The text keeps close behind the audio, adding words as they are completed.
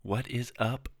What is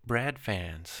up, Brad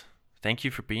fans? Thank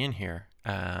you for being here.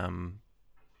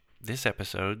 This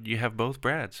episode, you have both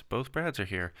Brads. Both Brads are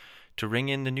here to ring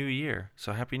in the new year.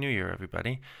 So happy New Year,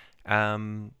 everybody.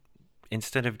 Um,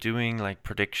 Instead of doing like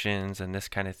predictions and this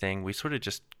kind of thing, we sort of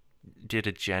just did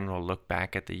a general look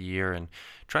back at the year and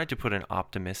tried to put an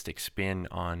optimistic spin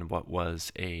on what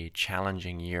was a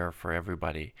challenging year for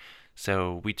everybody.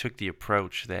 So we took the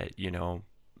approach that,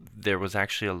 there was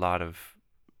actually a lot of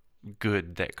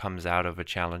good that comes out of a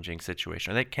challenging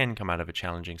situation, or that can come out of a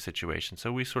challenging situation.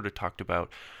 So we sort of talked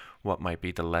about what might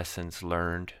be the lessons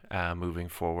learned moving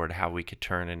forward, how we could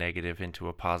turn a negative into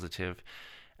a positive.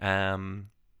 Um,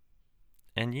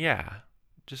 and yeah,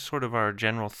 just sort of our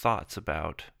general thoughts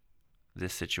about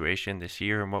this situation this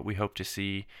year and what we hope to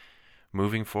see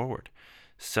moving forward.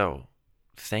 So,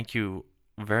 thank you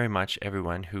very much,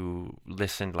 everyone who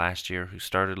listened last year, who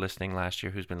started listening last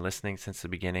year, who's been listening since the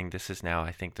beginning. This is now,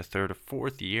 I think, the third or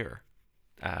fourth year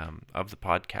of the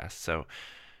podcast. So,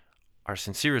 our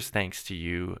sincerest thanks to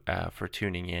you for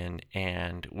tuning in.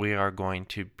 And we are going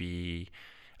to be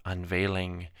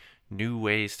unveiling new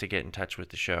ways to get in touch with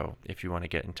the show if you want to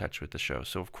get in touch with the show.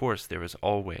 So, of course, there is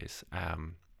always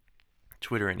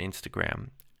Twitter and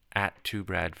Instagram at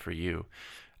 2brad4u.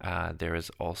 There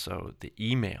is also the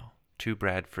email,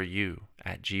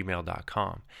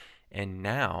 2bradforyou@gmail.com. And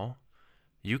now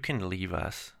you can leave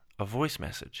us a voice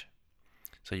message.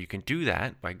 So you can do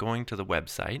that by going to the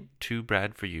website,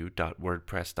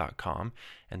 2bradforyou.wordpress.com,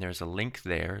 and there's a link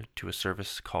there to a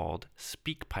service called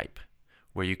SpeakPipe,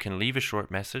 where you can leave a short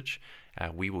message.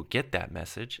 We will get that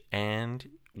message, and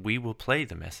we will play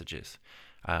the messages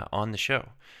on the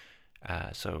show.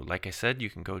 So like I said, you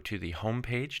can go to the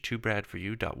homepage,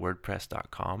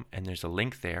 2bradforyou.wordpress.com, and there's a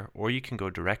link there, or you can go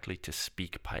directly to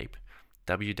SpeakPipe,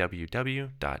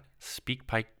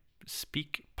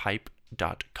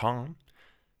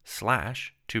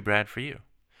 www.speakpipe.com/2bradforyou.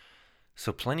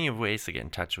 So plenty of ways to get in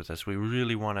touch with us. We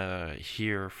really want to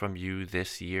hear from you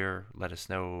this year. Let us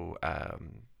know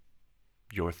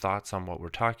your thoughts on what we're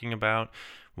talking about,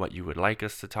 what you would like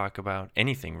us to talk about,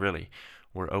 anything really.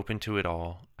 We're open to it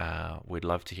all. We'd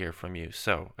love to hear from you.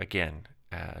 So again,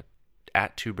 at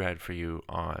 2bradforyou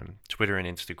on Twitter and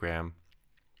Instagram,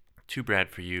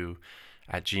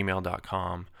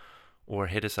 2bradforyou@gmail.com, or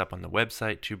hit us up on the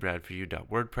website,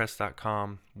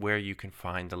 2bradforyou.wordpress.com, where you can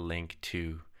find the link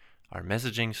to our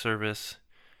messaging service,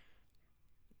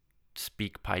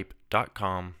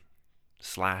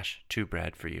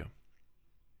 speakpipe.com/2bradforyou.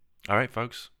 All right,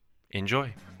 folks,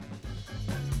 enjoy.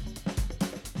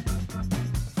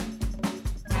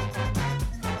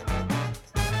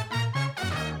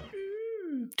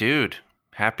 Dude,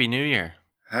 Happy New Year.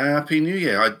 Happy New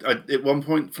Year. I at one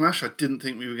point, Flash, I didn't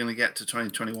think we were going to get to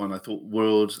 2021. I thought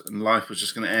world and life was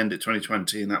just going to end at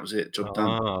 2020, and that was it. Job done.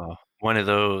 Oh, one of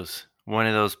those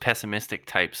pessimistic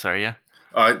types, are you?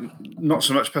 Not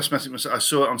so much pessimistic. I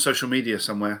saw it on social media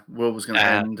somewhere. World was going to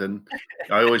end, and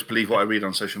I always believe what I read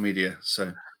on social media.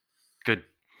 So Good.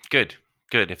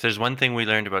 If there's one thing we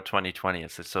learned about 2020,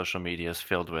 it's that social media is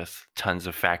filled with tons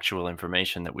of factual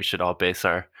information that we should all base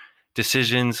our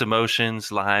decisions,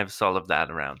 emotions, lives, all of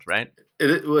that around, right?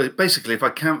 well, basically, if I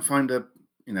can't find a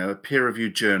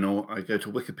peer-reviewed journal, I go to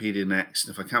Wikipedia next.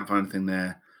 If I can't find anything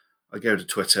there, I go to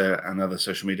Twitter and other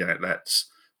social media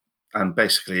outlets. And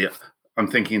basically,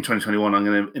 I'm thinking in 2021, I'm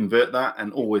going to invert that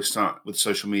and always start with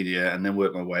social media and then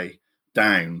work my way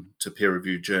down to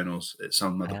peer-reviewed journals at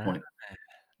some other point.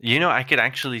 I could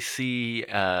actually see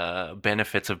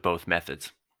benefits of both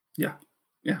methods. Yeah.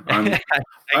 I'm a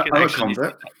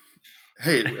convert. that.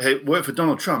 Hey, work for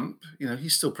Donald Trump.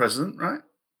 He's still president, right?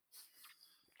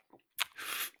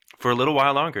 For a little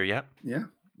while longer, yeah. Yeah.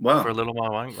 Well, for a little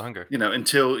while longer.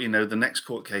 Until the next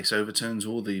court case overturns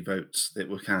all the votes that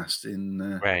were cast in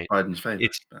Right. Biden's favor.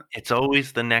 It's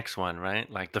always the next one, right?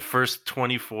 Like the first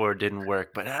 24 didn't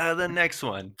work, but the next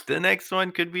one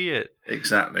could be it.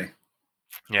 Exactly.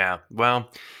 Yeah.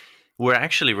 Well, we're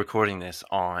actually recording this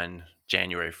on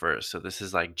January 1st. So this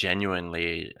is like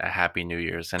genuinely a happy New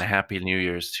Year's, and a happy New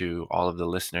Year's to all of the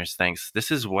listeners. Thanks. This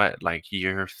is what, like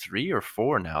year 3 or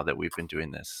 4 now that we've been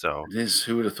doing this. So it is.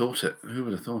 Who would have thought it?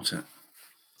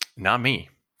 Not me.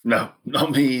 No,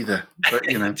 not me either. But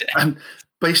and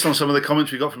based on some of the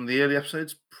comments we got from the early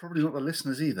episodes, probably not the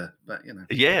listeners either. But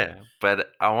Yeah,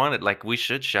 but I wanted, like, we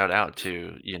should shout out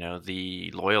to,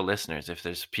 the loyal listeners. If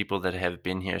there's people that have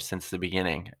been here since the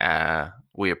beginning,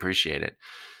 we appreciate it.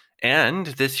 And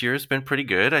this year's been pretty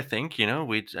good, I think.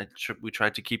 We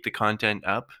tried to keep the content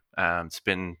up. It's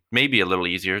been maybe a little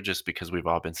easier just because we've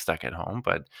all been stuck at home,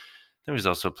 but there was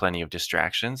also plenty of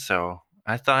distractions. So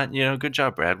I thought, good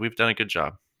job, Brad. We've done a good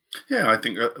job. Yeah, I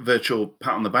think a virtual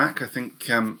pat on the back. I think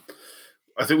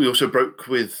we also broke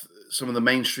with some of the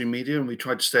mainstream media, and we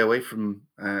tried to stay away from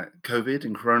COVID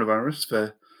and coronavirus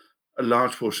for a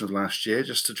large portion of last year,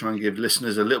 just to try and give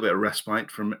listeners a little bit of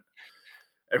respite from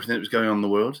everything that was going on in the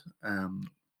world.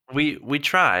 We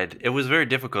tried. It was very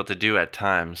difficult to do at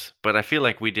times, but I feel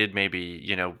like we did maybe,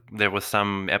 there was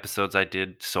some episodes I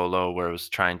did solo where I was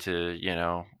trying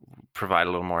to, provide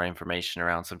a little more information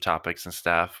around some topics and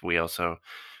stuff. We also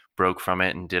broke from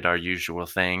it and did our usual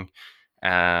thing.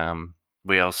 Um,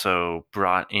 we also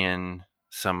brought in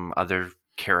some other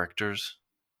characters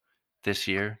this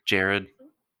year. Jared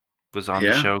was on the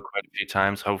Yeah, show quite a few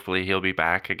times. Hopefully, he'll be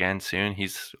back again soon.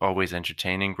 He's always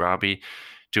entertaining. Robbie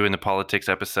doing the politics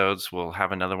episodes. We'll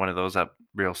have another one of those up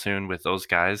real soon with those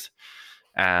guys.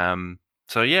 Um,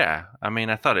 so yeah, I mean,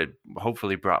 I thought it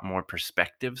hopefully brought more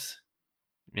perspectives.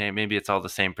 Yeah, maybe it's all the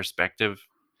same perspective,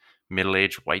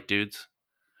 middle-aged white dudes.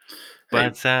 hey,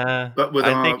 But but with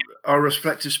I think, our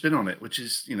respective spin on it, which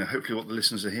is hopefully what the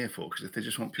listeners are here for. Because if they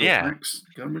just want pure yeah, facts,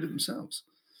 go and read it themselves.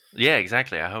 yeah,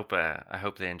 exactly. I hope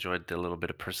they enjoyed the little bit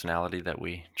of personality that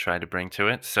we tried to bring to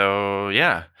it. So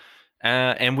yeah,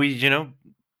 and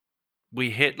we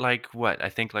hit like what I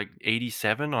think like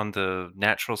 87 on the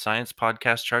natural science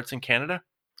podcast charts in Canada.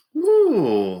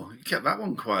 Ooh, you kept that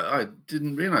one quiet. I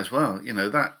didn't realize. Well,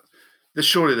 that.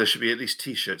 Surely there should be at least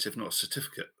T-shirts, if not a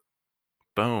certificate.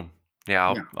 Boom.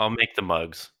 Yeah, Yeah, I'll make the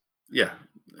mugs. yeah.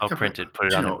 A I'll couple of, print it, put it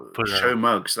do you on a know, put it on show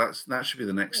mugs. That should be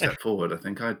the next step forward. I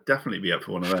think I'd definitely be up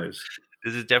for one of those.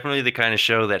 This is definitely the kind of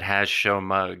show that has show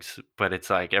mugs, but it's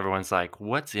like everyone's like,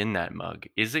 "What's in that mug?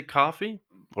 Is it coffee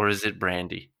or is it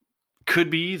brandy?" Could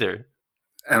be either.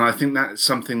 And I think that's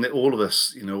something that all of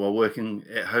us, while working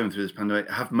at home through this pandemic,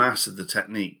 have mastered the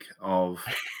technique of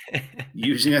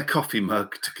using a coffee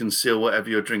mug to conceal whatever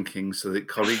you're drinking, so that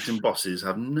colleagues and bosses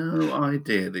have no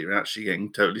idea that you're actually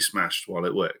getting totally smashed while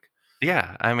at work.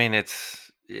 Yeah, I mean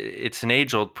it's an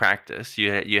age-old practice.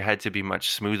 You had to be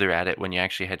much smoother at it when you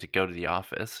actually had to go to the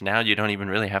office. Now you don't even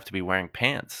really have to be wearing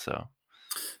pants, so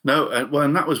No, well,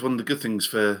 and that was one of the good things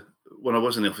for when I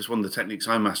was in the office. One of the techniques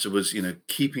I mastered was,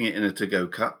 keeping it in a to-go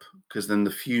cup, because then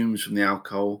the fumes from the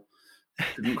alcohol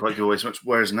didn't quite give away so much.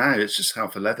 Whereas now it's just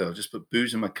half a leather. I just put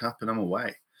booze in my cup and I'm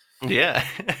away. yeah.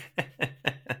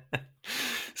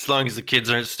 As long as the kids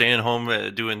aren't staying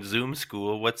home doing Zoom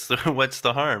school, what's the what's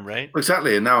the harm, right?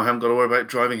 Exactly. And now I haven't got to worry about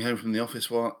driving home from the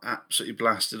office while absolutely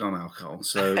blasted on alcohol.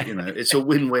 So, it's a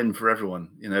win-win for everyone.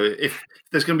 If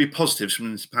there's going to be positives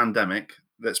from this pandemic,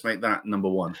 let's make that number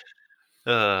one.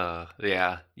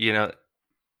 Yeah.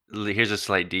 Here's a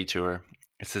slight detour.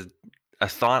 It's a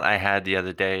thought I had the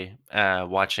other day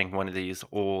watching one of these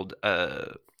old I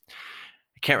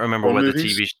can't remember All what the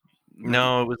movies? TV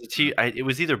No. no, it was it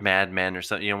was either Mad Men or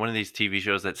something, one of these TV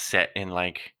shows that's set in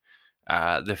like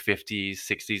the 50s,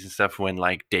 60s and stuff when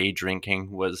like day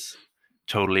drinking was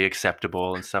totally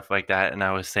acceptable and stuff like that. And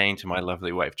I was saying to my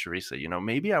lovely wife Teresa,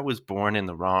 maybe I was born in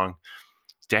the wrong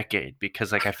decade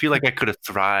because like I feel like I could have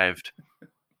thrived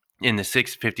in the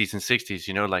 50s and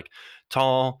 60s, like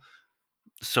tall,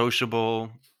 sociable,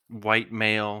 white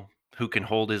male who can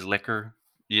hold his liquor.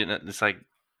 It's like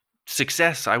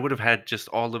success. I would have had just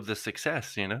all of the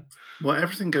success. Well,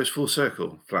 everything goes full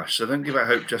circle, Flash. So don't give up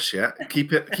hope just yet.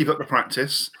 Keep up the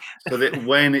practice, so that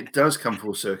when it does come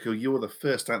full circle, you are the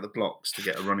first out the blocks to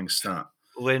get a running start.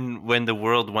 When the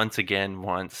world once again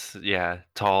wants, yeah,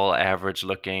 tall, average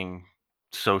looking,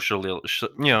 socially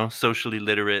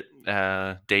literate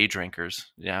day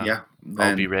drinkers. Yeah, Yeah,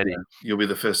 I'll be then ready. you'll be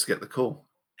the first to get the call.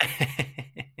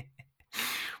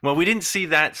 Well, we didn't see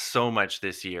that so much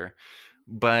this year,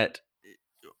 but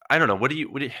I don't know. What do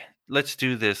you let's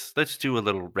do this. Let's do a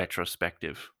little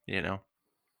retrospective.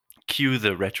 Cue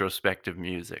the retrospective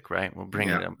music, right? We'll bring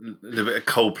Yeah, it up. a little bit of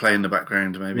Coldplay in the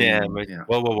background, maybe. Yeah, And but yeah.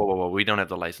 whoa, whoa, whoa, whoa, whoa. We don't have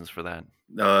the license for that.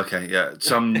 Oh, okay. Yeah,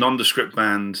 some nondescript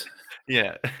band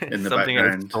Yeah, in the something I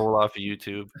background. stole off of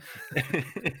YouTube,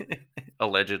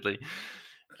 allegedly.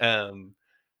 Um,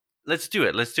 let's do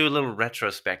it. Let's do a little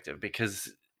retrospective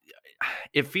because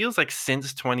it feels like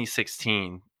since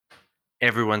 2016,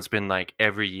 everyone's been like,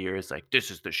 every year is like,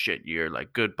 this is the shit year.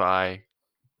 Like, goodbye.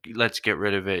 Let's get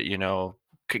rid of it.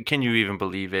 Can you even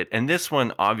believe it? And this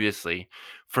one, obviously,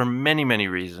 for many, many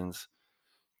reasons,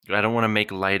 I don't want to make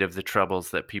light of the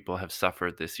troubles that people have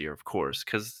suffered this year, of course,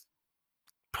 because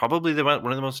probably one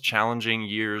of the most challenging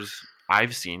years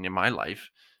I've seen in my life,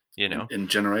 you know? In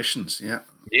generations. Yeah.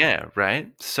 Yeah,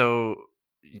 right? So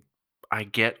I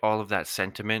get all of that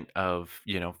sentiment of,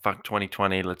 fuck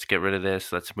 2020, let's get rid of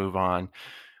this, let's move on.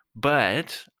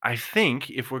 But I think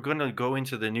if we're going to go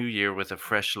into the new year with a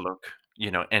fresh look,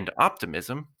 and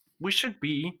optimism, we should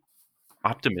be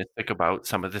optimistic about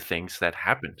some of the things that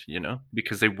happened,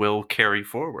 because they will carry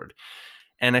forward.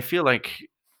 And I feel like,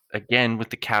 again, with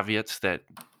the caveats that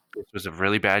this was a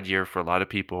really bad year for a lot of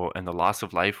people and the loss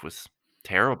of life was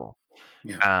terrible.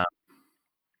 Yeah. Uh,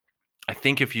 I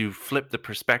think if you flip the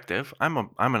perspective, I'm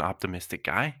an optimistic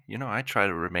guy. I try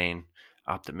to remain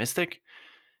optimistic.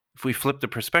 If we flip the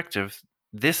perspective,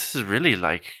 this is really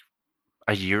like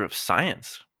a year of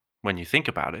science when you think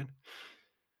about it.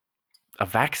 A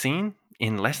vaccine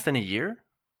in less than a year?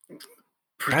 That's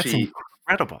Pretty,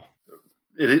 incredible.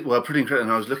 it is, well, pretty incredible.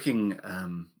 And I was looking,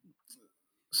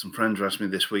 some friends were asking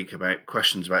me this week about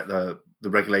questions about the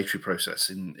regulatory process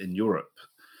in Europe,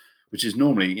 which is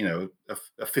normally,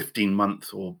 a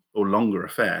 15-month or longer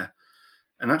affair.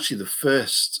 And actually, the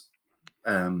first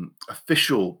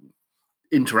official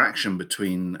interaction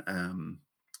between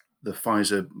the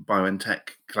Pfizer BioNTech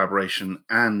collaboration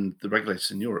and the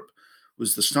regulators in Europe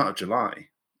was the start of July.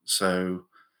 So,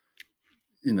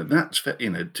 that's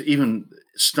to even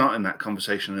start in that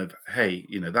conversation of, hey,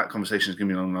 that conversation is going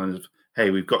to be along the lines of, hey,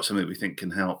 we've got something that we think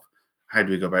can help. How do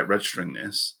we go about registering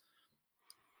this?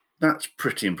 That's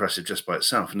pretty impressive just by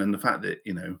itself. And then the fact that,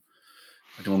 I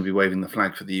don't want to be waving the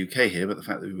flag for the UK here, but the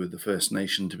fact that we were the first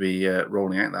nation to be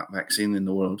rolling out that vaccine in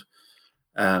the world,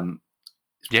 um,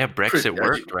 Yeah, pretty, Brexit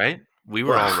worked, right? We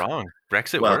were all well, wrong.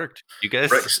 Brexit well, worked. You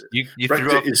guys Brexit, you threw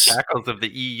Brexit off the is shackles of the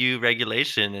EU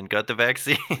regulation and got the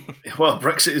vaccine.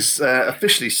 Brexit is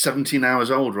officially 17 hours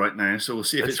old right now, so we'll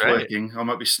see if That's it's right. working. I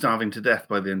might be starving to death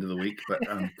by the end of the week, but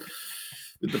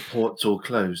with the ports all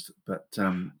closed. But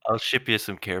I'll ship you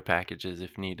some care packages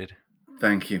if needed.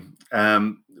 thank you.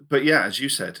 But yeah, as you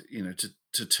said,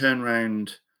 to turn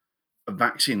around a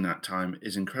vaccine that time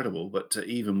is incredible. But to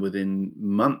even within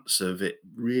months of it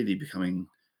really becoming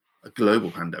a global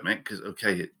pandemic, because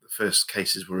the first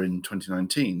cases were in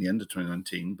 2019, the end of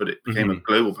 2019, but it became a Mhm.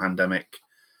 global pandemic.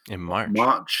 In What, March.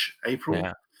 March, April?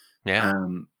 Yeah. Yeah.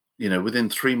 Um, within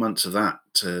 3 months of that,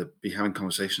 to be having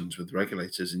conversations with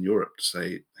regulators in Europe to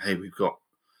say, "Hey, we've got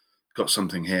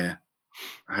something here.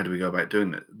 How do we go about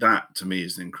doing it?" That to me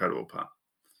is the incredible part.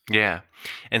 Yeah.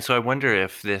 And so I wonder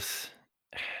if this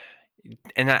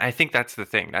and I think that's the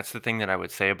thing. That's the thing that I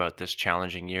would say about this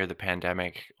challenging year, the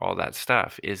pandemic, all that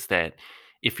stuff, is that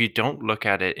if you don't look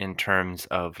at it in terms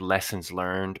of lessons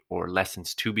learned or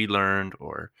lessons to be learned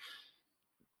or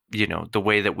the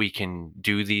way that we can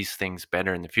do these things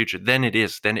better in the future, then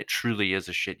it truly is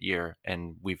a shit year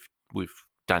and we've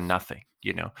done nothing.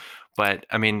 But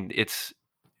I mean, it's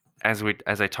as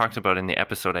I talked about in the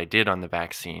episode I did on the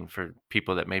vaccine for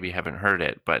people that maybe haven't heard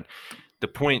it, but the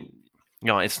point,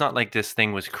 it's not like this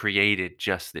thing was created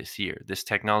just this year. This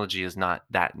technology is not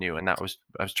that new. And I was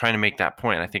trying to make that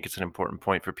point. I think it's an important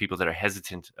point for people that are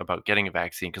hesitant about getting a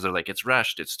vaccine because they're like, it's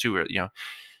rushed, it's too early.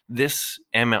 This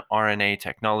mRNA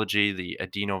technology, the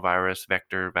adenovirus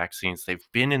vector vaccines, they've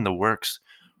been in the works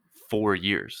for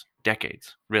years,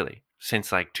 decades, really,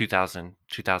 since like 2000,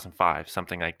 2005,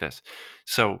 something like this.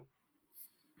 So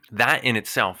that in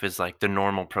itself is like the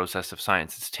normal process of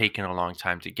science. It's taken a long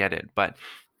time to get it, but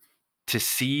to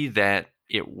see that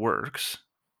it works,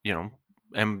 you know,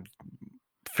 and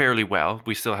fairly well.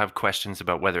 We still have questions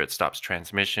about whether it stops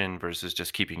transmission versus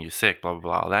just keeping you sick, blah, blah,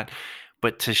 blah, all that.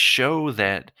 But to show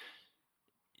that,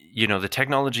 the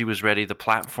technology was ready, the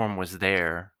platform was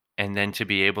there, and then to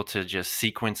be able to just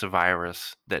sequence a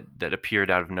virus that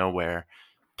appeared out of nowhere,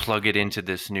 plug it into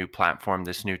this new platform,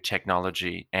 this new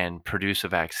technology, and produce a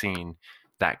vaccine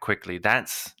that quickly,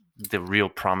 that's the real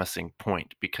promising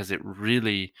point because it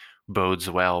really bodes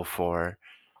well for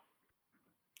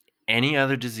any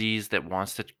other disease that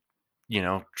wants to,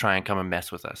 try and come and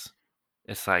mess with us.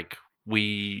 It's like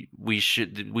we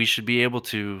should be able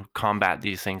to combat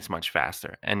these things much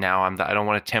faster. And now I don't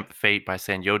want to tempt fate by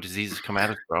saying, "Yo, diseases, come at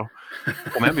us, bro.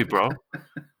 Come at me, bro.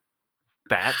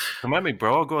 Bats, come at me,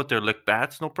 bro. I'll go out there lick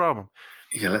bats, no problem."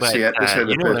 Yeah, let's But see. Let's see how you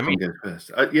the know what I first one mean? goes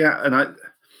first. Yeah, and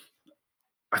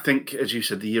I think, as you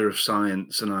said, the year of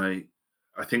science, and I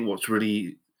think what's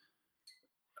really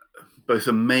both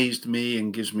amazed me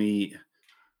and gives me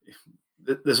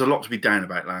there's a lot to be down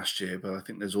about last year, but I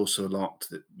think there's also a lot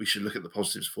that we should look at the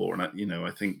positives for. And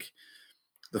I think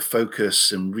the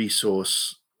focus and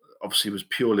resource obviously was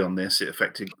purely on this. It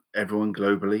affected everyone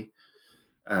globally,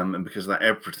 and because of that,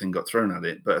 everything got thrown at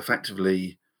it. But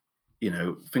effectively,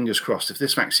 fingers crossed, if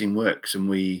this vaccine works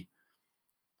and it'd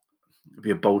be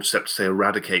a bold step to say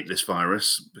eradicate this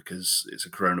virus because it's a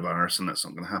coronavirus and that's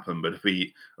not going to happen. But if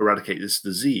we eradicate this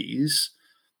disease,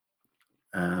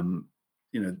 um,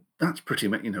 that's pretty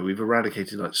much, we've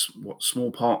eradicated like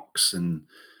smallpox and,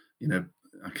 you know,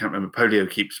 I can't remember, polio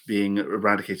keeps being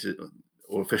eradicated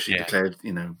or officially Yeah. declared,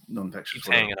 non-infectious, Keeps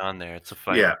whatever. hanging on there. It's a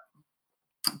Yeah,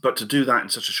 fight. but to do that in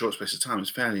such a short space of time is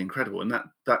fairly incredible, and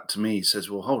that to me says,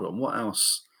 well, hold on, what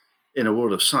else in a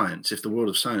world of science? If the world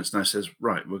of science now says,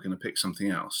 right, we're going to pick something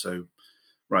else, so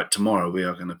right, tomorrow we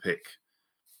are going to pick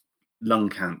lung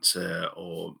cancer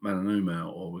or melanoma,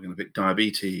 or we're going to pick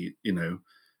diabetes,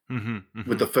 Hmm. with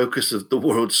Hmm. the focus of the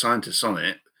world's scientists on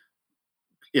it,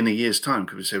 in a year's time,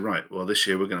 could we say, right, well, this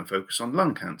year we're going to focus on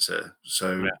lung cancer.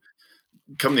 So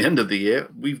come the end of the year,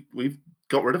 we've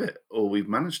got rid of it, or we've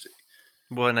managed it.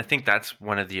 Well, and I think that's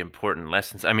one of the important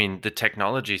lessons. I mean, the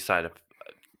technology side of,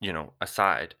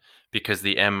 aside, because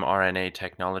the mRNA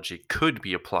technology could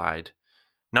be applied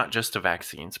not just to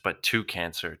vaccines, but to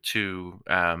cancer, to,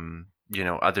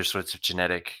 other sorts of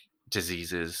genetic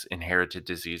diseases, inherited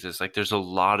diseases. Like there's a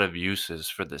lot of uses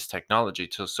for this technology.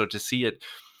 So to see it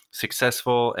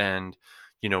successful and,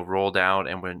 rolled out,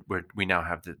 and we now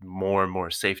have the more and more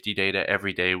safety data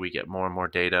every day. We get more and more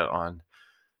data on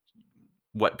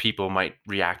what people might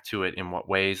react to it in what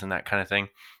ways and that kind of thing.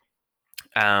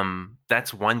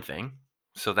 That's one thing.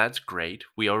 So that's great.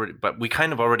 But we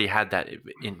kind of already had that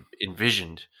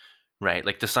envisioned, right?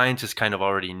 Like the scientists kind of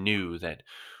already knew that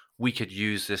we could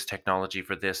use this technology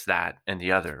for this, that, and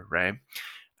the other, right?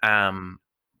 Um,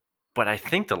 but I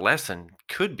think the lesson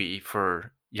could be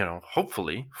for,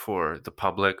 hopefully for the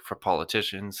public, for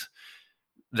politicians,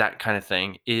 that kind of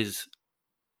thing is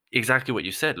exactly what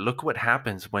you said. Look what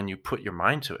happens when you put your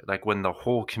mind to it, like when the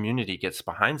whole community gets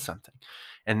behind something.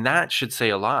 And that should say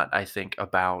a lot, I think,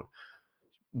 about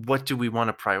what do we want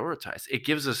to prioritize. It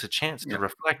gives us a chance to Yeah,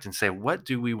 reflect and say, what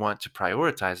do we want to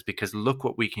prioritize? Because look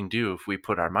what we can do if we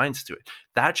put our minds to it.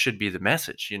 That should be the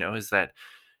message, is that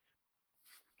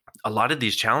a lot of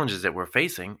these challenges that we're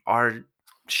facing are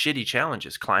shitty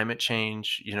challenges, climate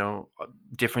change,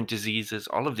 different diseases,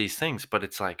 all of these things. But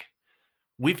it's like,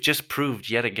 we've just proved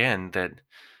yet again that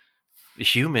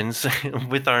humans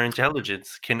with our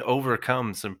intelligence can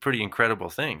overcome some pretty incredible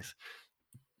things.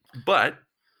 But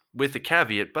with the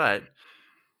caveat,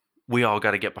 we all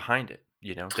got to get behind it.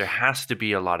 There has to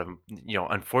be a lot of,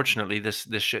 unfortunately, this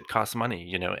shit costs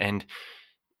money, and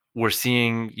we're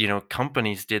seeing,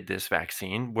 companies did this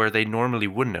vaccine where they normally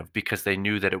wouldn't have, because they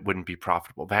knew that it wouldn't be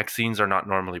profitable. Vaccines are not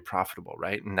normally profitable,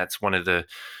 right? And that's one of the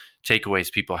takeaways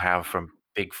people have from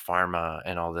big pharma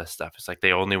and all this stuff. It's like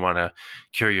they only want to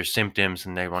cure your symptoms,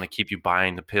 and they want to keep you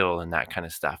buying the pill and that kind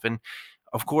of stuff. And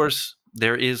of course,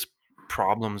 there is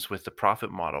problems with the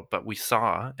profit model, but we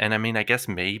saw, and I mean, I guess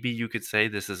maybe you could say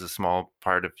this is a small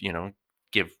part of,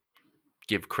 give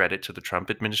give credit to the Trump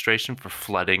administration for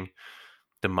flooding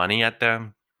the money at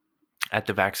the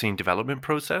vaccine development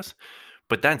process.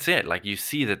 But that's it. Like you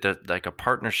see that like a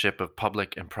partnership of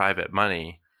public and private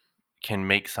money can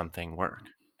make something work.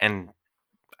 And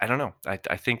I don't know. I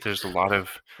think there's a lot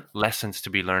of lessons to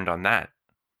be learned on that.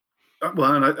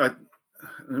 well,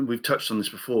 and we've touched on this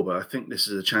before, but I think this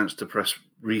is a chance to press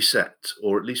reset,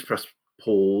 or at least press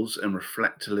pause and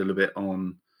reflect a little bit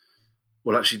on,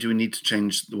 well, actually, do we need to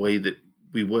change the way that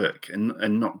we work,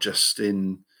 and not just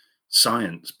in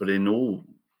science, but in all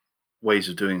ways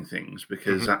of doing things?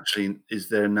 Because Hmm. actually, is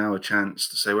there now a chance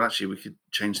to say, well, actually, we could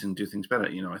change things, do things better?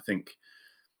 I think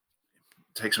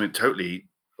take something totally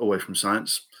away from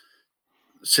science.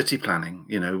 City planning,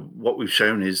 what we've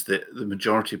shown is that the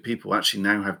majority of people actually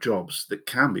now have jobs that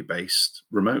can be based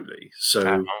remotely. At So,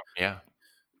 home, yeah.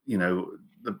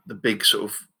 the big sort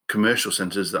of commercial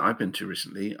centers that I've been to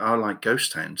recently are like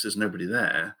ghost towns. There's nobody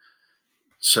there.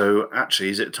 So actually,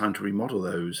 is it time to remodel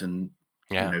those? And,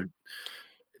 you Yeah. know,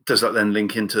 does that then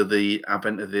link into the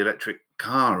advent of the electric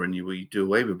car, and we do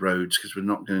away with roads because we're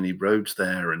not going to need roads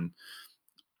there? And,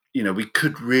 we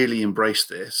could really embrace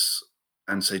this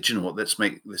and say, do you know what, let's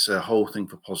make this a whole thing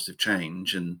for positive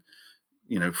change. And,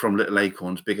 from little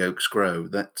acorns, big oaks grow.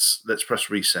 Let's press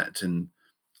reset and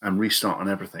restart on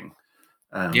everything.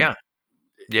 Um, Yeah.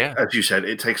 Yeah. as you said,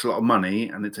 it takes a lot of money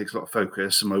and it takes a lot of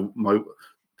focus. And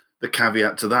the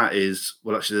caveat to that is,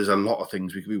 well, actually, there's a lot of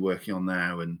things we could be working on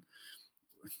now, and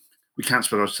we can't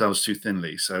spread ourselves too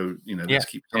thinly. So, Yeah. let's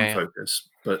keep Yeah. some Yeah. focus,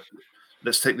 but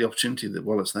let's take the opportunity that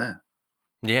while it's there.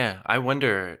 Yeah. I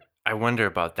wonder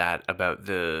about that, about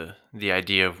the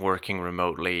idea of working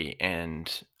remotely,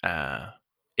 and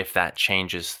if that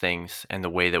changes things and the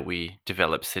way that we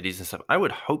develop cities and stuff. I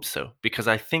would hope so, because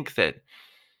I think that,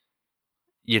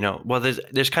 well,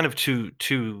 there's kind of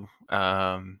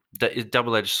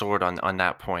double-edged sword on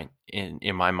that point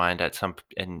in my mind,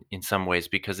 in some ways,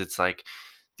 because it's like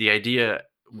the idea,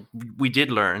 we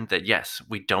did learn that yes,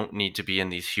 we don't need to be in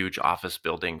these huge office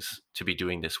buildings to be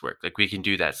doing this work. Like we can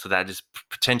do that. So that is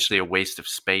potentially a waste of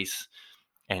space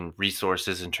and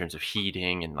resources in terms of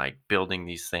heating and like building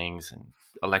these things and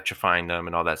electrifying them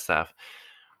and all that stuff.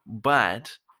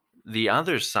 But the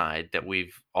other side that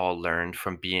we've all learned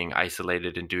from being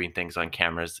isolated and doing things on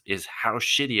cameras is how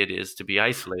shitty it is to be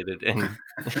isolated and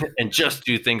and just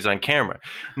do things on camera.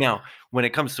 Now, when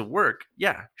it comes to work,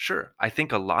 yeah, sure. I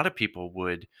think a lot of people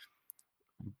would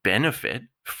benefit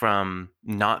from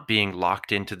not being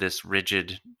locked into this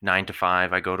rigid 9 to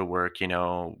 5. I go to work,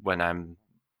 when I'm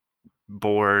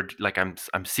bored, like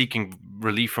I'm seeking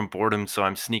relief from boredom, so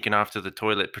I'm sneaking off to the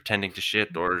toilet pretending to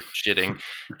shit or shitting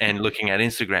and looking at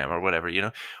Instagram or whatever,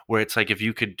 where it's like if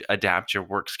you could adapt your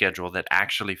work schedule that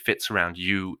actually fits around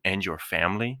you and your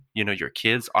family, your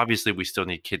kids. Obviously, we still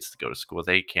need kids to go to school.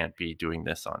 They can't be doing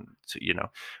this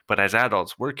but as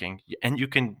adults working, and you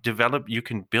can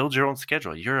build your own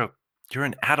schedule. You're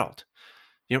an adult.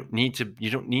 You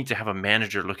don't need to have a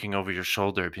manager looking over your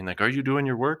shoulder being like, "Are you doing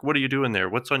your work? What are you doing there?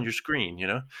 What's on your screen?"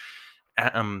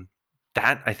 Um,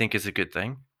 that I think is a good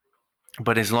thing.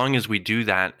 But as long as we do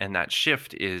that and that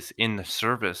shift is in the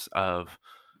service of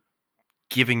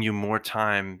giving you more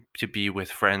time to be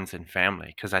with friends and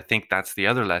family, because I think that's the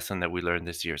other lesson that we learned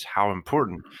this year is how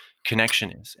important connection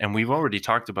is. And we've already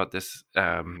talked about this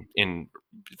in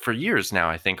for years now,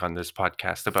 I think, on this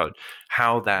podcast about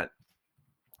how that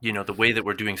the way that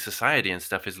we're doing society and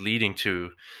stuff is leading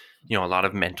to a lot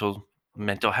of mental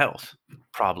health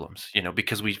problems,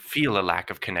 because we feel a lack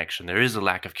of connection. There is a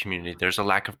lack of community. There's a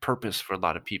lack of purpose for a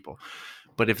lot of people.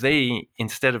 But if they,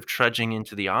 instead of trudging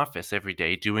into the office every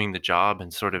day doing the job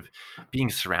and sort of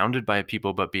being surrounded by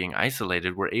people but being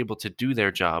isolated, were able to do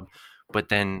their job but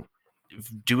then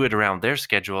do it around their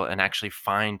schedule and actually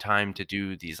find time to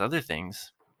do these other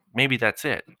things, maybe that's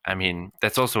it. I mean,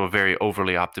 that's also a very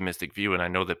overly optimistic view, and I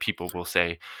know that people will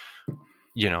say,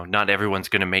 not everyone's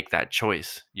going to make that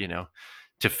choice,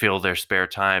 to fill their spare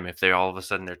time if they all of a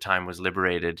sudden their time was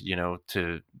liberated,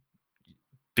 to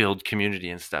build community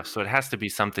and stuff. So it has to be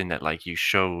something that like you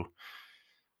show,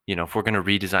 if we're going to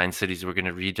redesign cities, we're going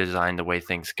to redesign the way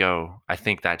things go. I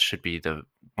think that should be the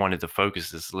one of the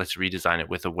focuses. Let's redesign it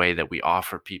with a way that we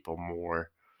offer people more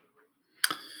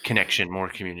connection, more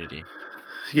community.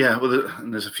 Yeah, well,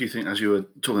 and there's a few things as you were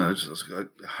talking. I was like,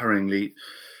 hurriedly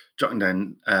jotting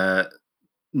down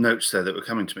notes there that were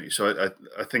coming to me. So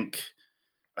I think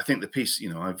the piece.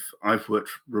 I've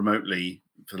worked remotely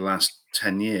for the last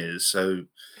 10 years, so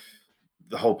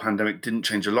the whole pandemic didn't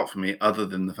change a lot for me, other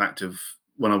than the fact of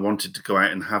when I wanted to go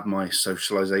out and have my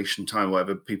socialization time,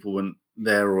 whatever, people weren't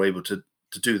there or able to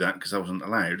do that because I wasn't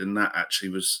allowed, and that actually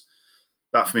was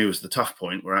that for me was the tough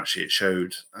point where actually it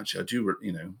showed actually I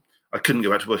do I couldn't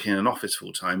go back to working in an office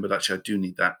full time, but actually I do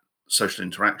need that social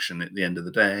interaction at the end of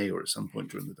the day or at some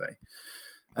point during the day.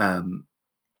 Um,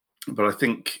 but I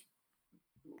think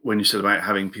when you said about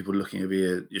having people looking over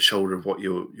your shoulder of what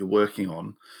you're working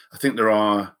on, I think there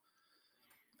are,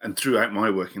 and throughout my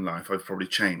working life, I've probably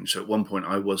changed. So at one point,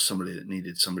 I was somebody that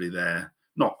needed somebody there,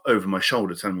 not over my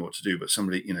shoulder telling me what to do, but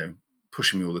somebody,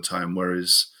 pushing me all the time.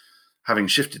 Whereas having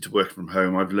shifted to working from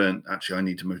home, I've learned actually I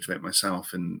need to motivate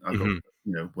myself, and I got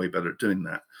Mhm. way better at doing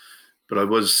that. But I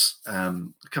was a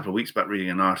couple of weeks back reading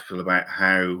an article about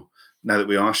how now that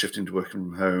we are shifting to working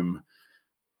from home,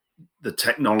 the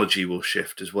technology will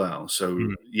shift as well. So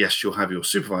Mhm. yes, you'll have your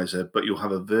supervisor, but you'll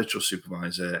have a virtual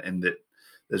supervisor, and that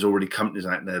there's already companies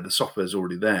out there. The software is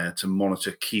already there to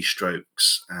monitor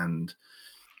keystrokes and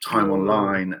time Whoa.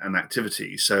 online and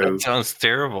activity. That So sounds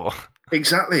terrible.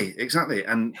 exactly,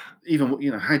 and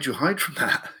even how do you hide from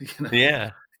that?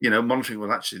 Yeah. Monitoring.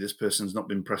 Well, actually, this person's not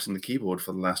been pressing the keyboard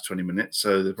for the last 20 minutes,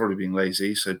 so they're probably being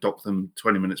lazy. So dock them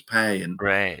 20 minutes pay, and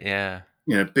Right, yeah.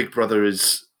 Big Brother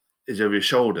is over your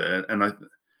shoulder, and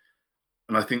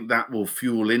I think that will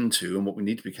fuel into, and what we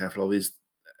need to be careful of is,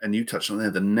 and you touched on there,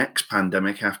 the next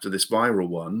pandemic after this viral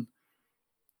one,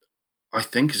 I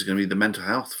think is going to be the mental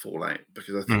health fallout,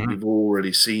 because I think Mhm. we've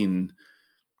already seen,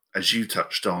 as you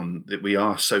touched on, that we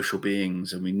are social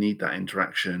beings and we need that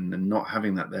interaction, and not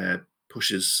having that there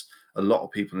pushes a lot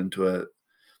of people into a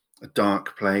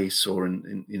dark place, or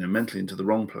mentally into the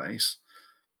wrong place.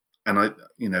 And I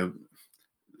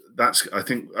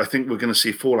think we're going to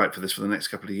see fallout for this for the next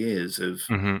couple of years of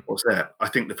Mhm. what's there. I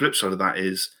think the flip side of that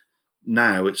is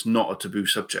now it's not a taboo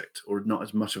subject, or not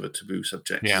as much of a taboo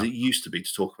subject as Yeah. it used to be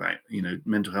to talk about.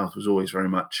 Mental health was always very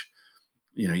much,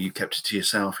 you kept it to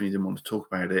yourself and you didn't want to talk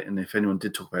about it. And if anyone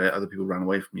did talk about it, other people ran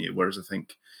away from you. Whereas I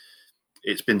think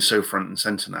it's been so front and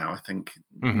center now. I think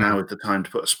Mhm. now is the time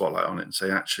to put a spotlight on it and say,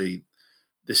 actually,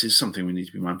 this is something we need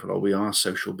to be mindful of. We are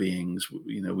social beings.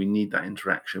 We need that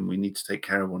interaction. We need to take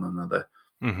care of one another.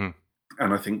 Mhm.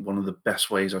 And I think one of the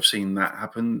best ways I've seen that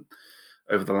happen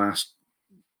over the last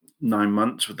 9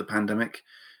 months with the pandemic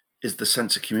is the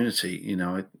sense of community.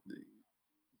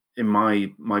 In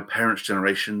my parents'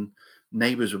 generation,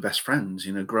 neighbours were best friends.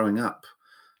 Growing up,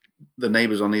 the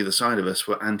neighbours on either side of us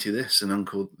were auntie this and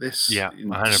uncle this, Yeah,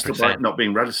 despite 100%. not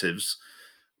being relatives.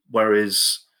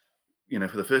 Whereas,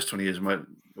 for the first 20 years of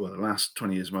the last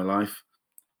 20 years of my life,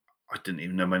 I didn't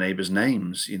even know my neighbours'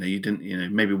 names. You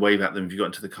didn't, maybe wave at them if you got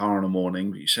into the car in the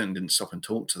morning, but you certainly didn't stop and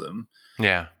talk to them. Yeah,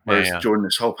 yeah, Whereas yeah. during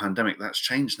this whole pandemic, that's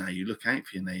changed now. You look out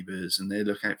for your neighbours and they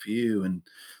look out for you. And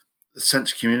the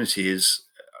sense of community has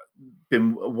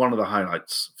been one of the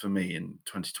highlights for me in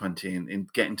 2020 in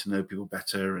getting to know people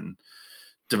better and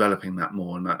developing that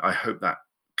more. And I hope that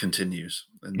continues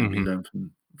and that we Mhm.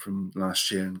 learn from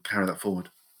last year and carry that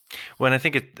forward. Well, and I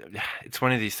think it's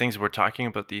one of these things we're talking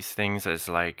about these things as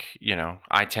like,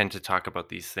 I tend to talk about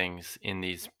these things in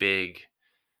these big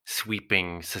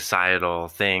sweeping societal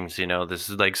things, this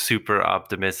is like super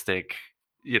optimistic,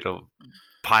 you know,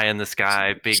 pie in the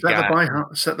sky, big Set the guy. bar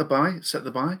high, set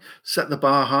the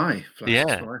bar high. Flash is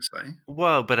Yeah. what I say.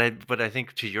 Well, but I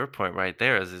think to your point right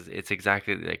there is it's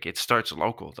exactly like it starts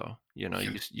local though. Yeah,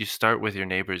 You start with your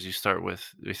neighbors, you start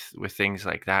with things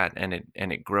like that and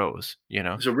it grows,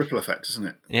 there's a ripple effect, isn't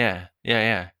it? Yeah,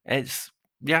 yeah, yeah.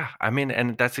 Yeah, I mean,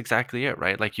 and that's exactly it,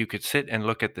 right? Like you could sit and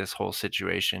look at this whole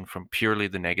situation from purely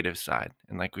the negative side.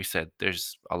 And like we said,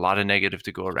 there's a lot of negative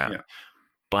to go around. Yeah,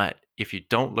 But if you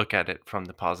don't look at it from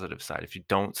the positive side, if you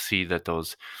don't see that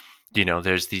those,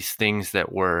 there's these things that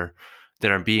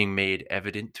are being made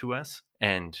evident to us,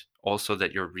 and also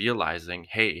that you're realizing,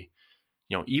 hey,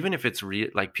 even if it's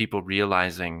like people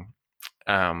realizing,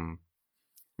 um,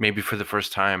 maybe for the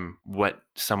first time what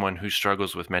someone who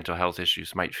struggles with mental health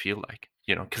issues might feel like,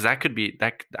 because that could be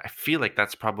that I feel like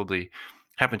that's probably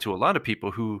happened to a lot of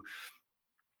people who,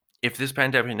 if this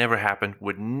pandemic never happened,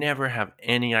 would never have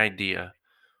any idea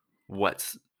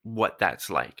what that's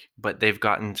like, but they've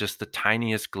gotten just the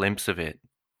tiniest glimpse of it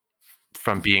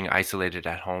from being isolated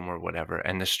at home or whatever,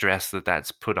 and the stress that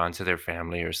that's put onto their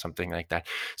family or something like that.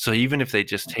 So even if they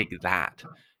just take that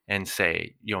and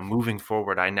say, moving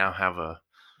forward, I now have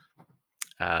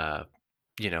uh,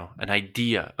 an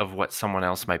idea of what someone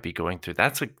else might be going through.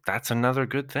 That's another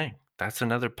good thing. That's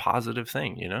another positive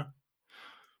thing.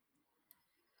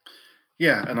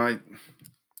 yeah, and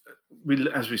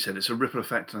as we said, it's a ripple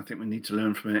effect, and I think we need to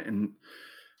learn from it. And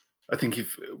I think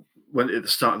if when at the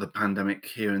start of the pandemic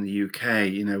here in the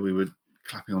UK, we were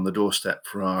clapping on the doorstep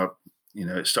for our,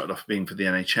 it started off being for the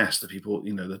NHS, the people,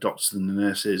 the doctors and the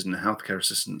nurses and the healthcare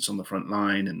assistants on the front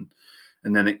line,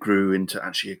 and then it grew into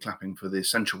actually clapping for the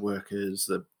essential workers,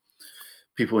 the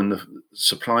people in the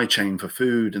supply chain for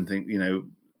food, and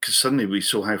because suddenly we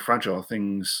saw how fragile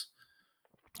things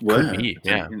Could were. be.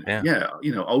 Yeah. Yeah.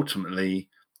 Yeah, ultimately,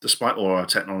 despite all our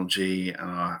technology and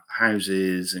our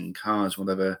houses and cars,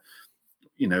 whatever,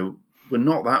 we're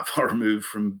not that far removed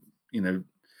from,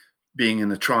 being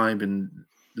in a tribe and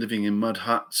living in mud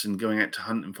huts and going out to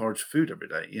hunt and forage for food every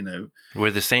day,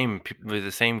 We're the same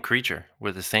creature.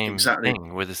 We're the same exactly,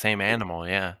 thing. We're the same e- animal.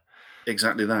 Yeah.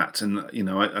 exactly that. And,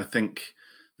 I think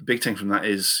the big thing from that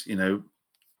is,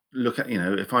 look at,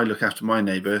 if I look after my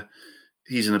neighbor,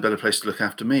 he's in a better place to look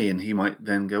after me. And he might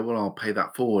then go, well, I'll pay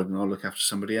that forward and I'll look after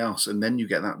somebody else. And then you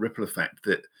get that ripple effect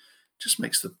that just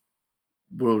makes the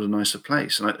world a nicer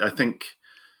place. And I think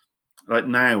like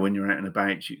now when you're out and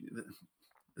about,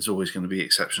 there's always going to be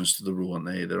exceptions to the rule, aren't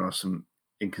they? There are some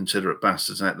inconsiderate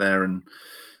bastards out there, and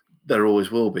there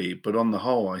always will be. But on the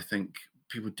whole, I think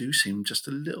people do seem just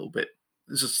a little bit.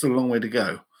 There's still a long way to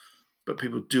go, but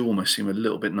people do almost seem a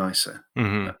little bit nicer.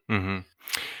 Mhm, mhm.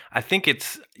 I think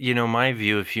it's, my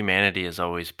view of humanity has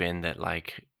always been that,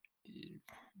 like,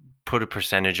 put a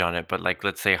percentage on it, but, like,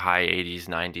 let's say high 80s,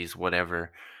 90s,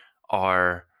 whatever,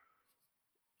 are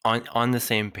on the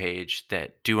same page,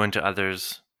 that do unto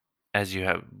others as you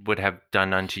have would have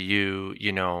done unto you,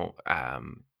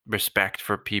 respect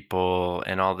for people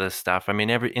and all this stuff. I mean,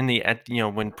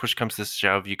 when push comes to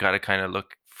shove, you got to kind of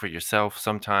look for yourself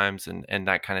sometimes, and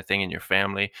that kind of thing in your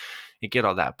family. You get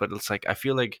all that, but it's like I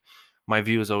feel like my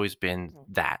view has always been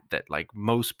that like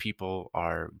most people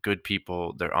are good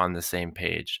people. They're on the same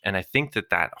page, and I think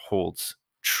that holds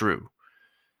true.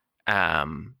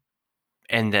 Um,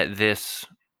 and that this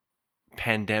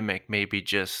pandemic maybe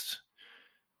just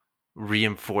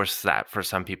reinforce that for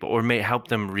some people, or may help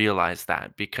them realize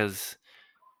that, because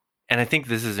and I think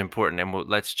this is important, and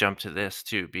let's jump to this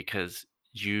too, because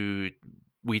you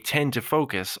we tend to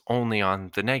focus only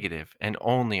on the negative and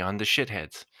only on the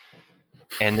shitheads,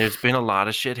 and there's been a lot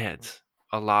of shitheads,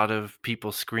 a lot of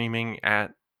people screaming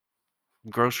at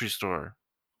grocery store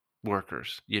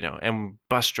workers, and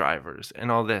bus drivers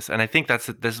and all this. And I think that's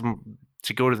this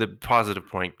to go to the positive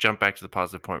point, jump back to the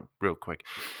positive point real quick.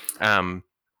 Um,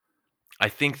 I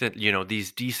think that,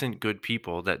 these decent, good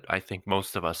people that I think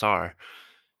most of us are,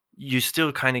 you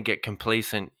still kind of get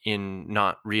complacent in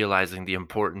not realizing the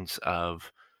importance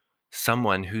of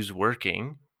someone who's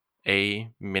working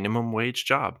a minimum wage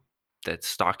job, that's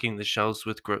stocking the shelves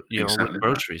with with Exactly that.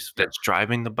 groceries, Yeah. that's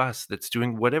driving the bus, that's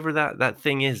doing whatever that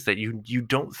thing is that you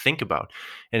don't think about.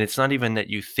 And it's not even that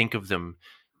you think of them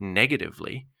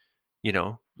negatively,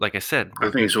 like I said, I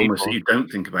we're think good it's almost that people. you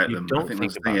don't think about You them. I don't think think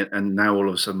that's the about thing, and now all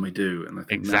of a sudden we do, and I think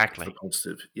that's the exactly.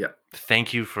 positive. Yeah.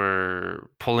 Thank you for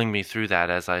pulling me through that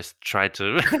as I tried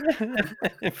to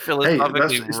Hey, philosophically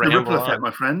that's it's the ripple ramble effect, on.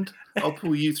 my friend. I'll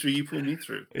pull you through, you pull me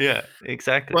through. Yeah,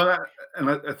 exactly. Well, and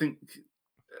I think,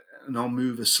 and I'll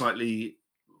move us slightly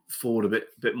forward a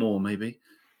bit more, maybe.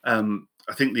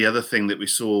 I think the other thing that we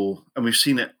saw, and we've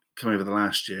seen it come over the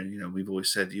last year. We've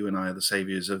always said you and I are the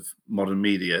saviors of modern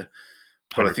media,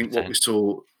 but I think what we 100%.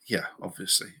 saw, yeah,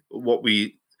 obviously, what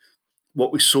we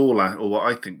saw or what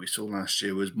I think we saw last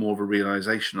year was more of a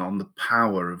realization on the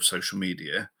power of social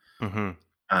media. Mhm.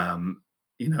 Um,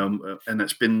 and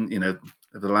it's been, over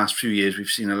the last few years, we've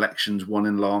seen elections won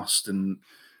and lost, and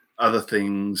other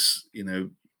things,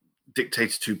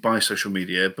 dictated to by social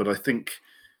media. But I think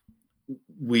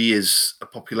we as a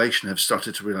population have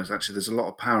started to realize actually there's a lot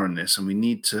of power in this, and we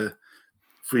need to.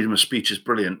 Freedom of speech is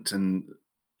brilliant and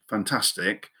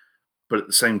fantastic, but at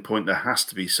the same point, there has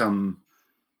to be some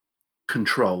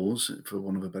controls, for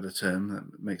want of a better term.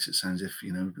 That makes it sound as if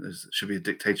there should be a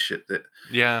dictatorship that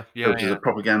Yeah, yeah, serves as a yeah.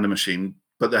 propaganda machine.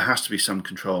 But there has to be some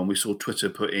control, and we saw Twitter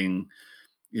putting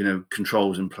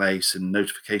controls in place and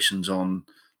notifications on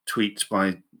tweets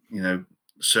by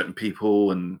certain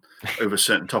people and over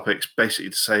certain topics, basically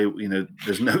to say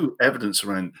there's no evidence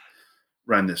around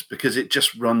this because it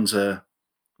just runs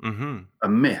Mhm. a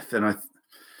myth. And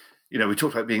we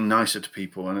talked about being nicer to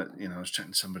people, and I was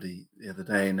chatting to somebody the other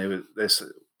day, and they're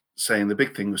saying the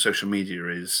big thing with social media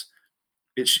is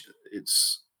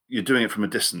it's you're doing it from a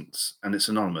distance and it's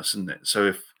anonymous, isn't it? So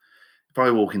if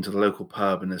I walk into the local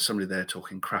pub and there's somebody there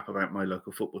talking crap about my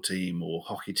local football team or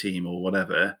hockey team or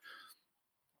whatever,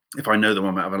 if I know them,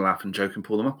 I might have a laugh and joke and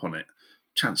pull them up on it.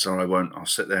 Chances are I won't. I'll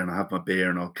sit there and I'll have my beer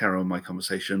and I'll carry on my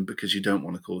conversation because you don't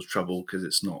want to cause trouble because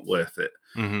it's not worth it.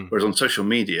 Mhm. Whereas on social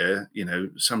media,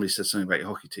 somebody says something about your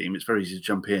hockey team, it's very easy to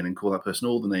jump in and call that person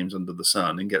all the names under the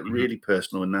sun and get Mhm. really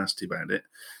personal and nasty about it.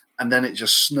 And then it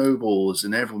just snowballs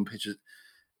and everyone pitches.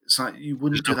 It's like you There's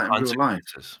wouldn't do no that in real life.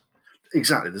 consequences.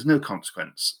 Exactly. There's no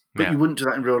consequence. But Yeah. you wouldn't do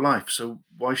that in real life. So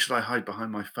why should I hide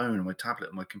behind my phone and my tablet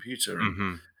and my computer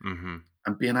Mhm. Mhm.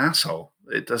 and be an asshole?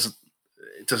 It doesn't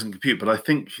compute. But I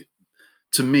think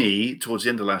to me, towards the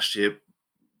end of last year,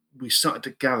 we started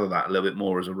to gather that a little bit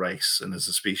more as a race and as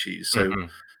a species. So Mhm.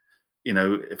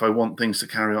 if I want things to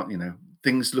carry on,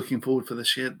 things looking forward for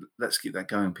this year, let's keep that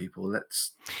going, people.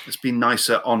 Let's be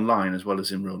nicer online as well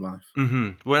as in real life.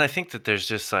 Mhm. Well, I think that there's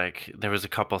just like there was a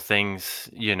couple things,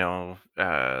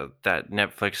 that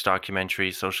Netflix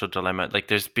documentary, Social Dilemma. Like,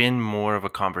 there's been more of a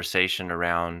conversation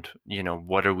around,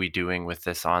 what are we doing with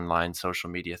this online social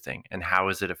media thing, and how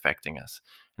is it affecting us?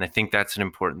 And I think that's an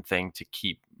important thing to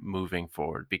keep moving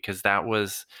forward because that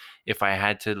was, if I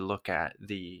had to look at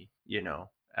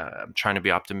I'm trying to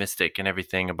be optimistic and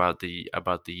everything about the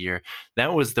year.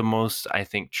 That was the most, I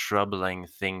think, troubling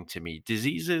thing to me.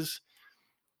 Diseases,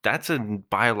 that's a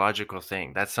biological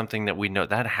thing. That's something that we know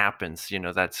that happens,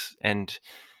 and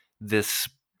this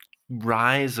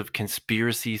rise of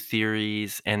conspiracy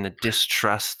theories and the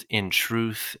distrust in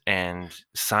truth and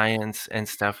science and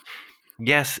stuff.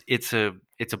 Yes, it's a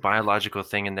biological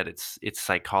thing in that it's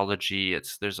psychology,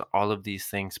 there's all of these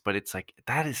things, but it's like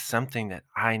that is something that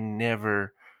I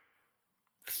never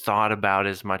thought about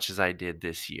as much as I did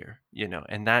this year,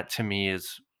 and that to me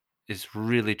is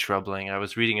really troubling. I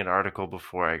was reading an article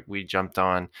before we jumped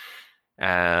on.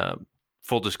 uh,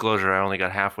 Full disclosure, I only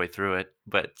got halfway through it,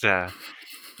 but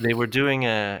they were doing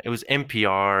it was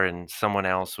NPR and someone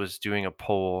else was doing a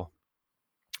poll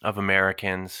of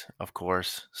Americans. Of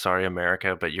course, sorry,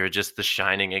 America, but you're just the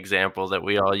shining example that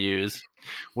we all use.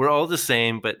 We're all the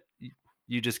same, but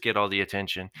you just get all the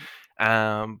attention.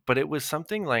 But it was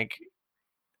something like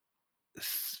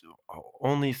s-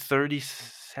 only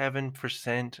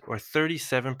 37% or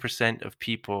 37% of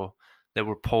people that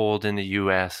were polled in the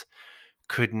US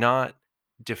could not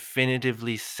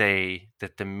definitively say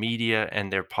that the media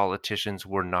and their politicians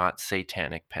were not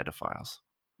satanic pedophiles.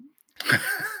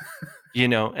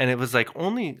 And it was like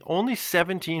only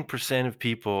 17% of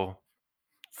people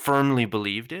firmly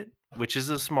believed it. which is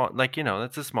a small, like,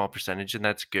 that's a small percentage and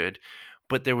that's good.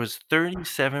 But there was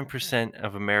 37%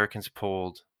 of Americans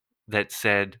polled that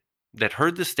said, that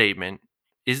heard the statement,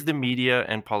 is the media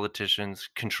and politicians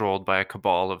controlled by a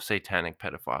cabal of satanic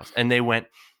pedophiles? And they went,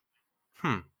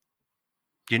 hmm,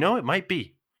 it might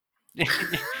be.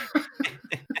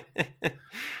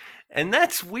 And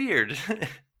that's weird.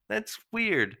 That's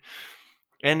weird.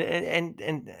 And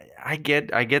I get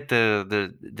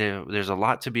the there's a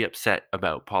lot to be upset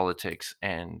about politics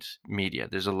and media.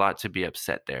 There's a lot to be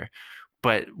upset there.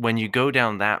 But when you go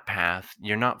down that path,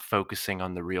 you're not focusing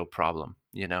on the real problem,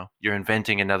 You're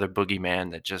inventing another boogeyman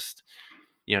that just,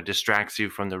 distracts you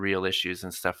from the real issues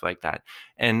and stuff like that.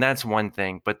 And that's one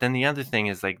thing. But then the other thing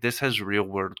is, like, this has real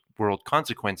world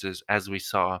consequences, as we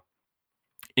saw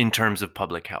in terms of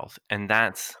public health. And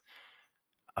that's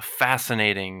a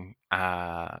fascinating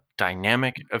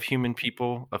dynamic of human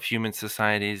people, of human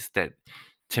societies, that,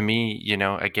 to me,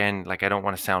 again, like, I don't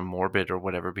want to sound morbid or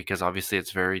whatever, because obviously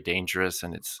it's very dangerous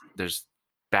and there's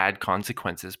bad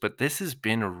consequences. But this has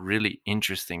been a really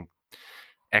interesting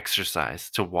exercise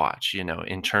to watch,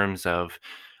 in terms of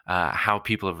how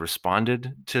people have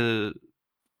responded to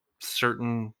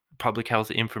certain public health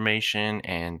information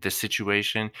and the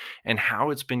situation, and how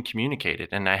it's been communicated.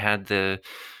 And I had the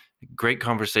great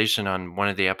conversation on one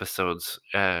of the episodes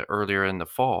earlier in the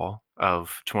fall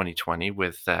of 2020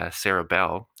 with Sarah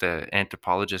Bell, the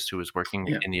anthropologist who was working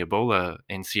Yeah.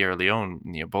 in Sierra Leone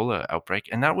in the Ebola outbreak.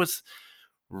 And that was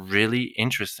really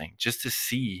interesting just to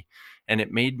see. And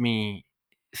it made me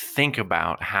think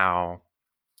about how,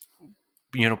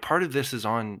 part of this is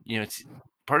on,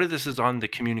 part of this is on the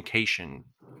communication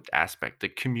aspect, the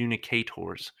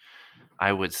communicators,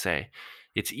 I would say.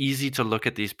 It's easy to look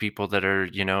at these people that are,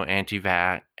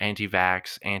 anti-vax,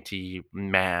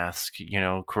 anti-mask,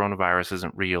 coronavirus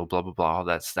isn't real, blah, blah, blah, all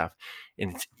that stuff.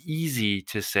 And it's easy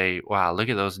to say, wow, look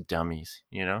at those dummies,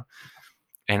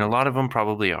 And a lot of them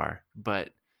probably are,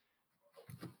 but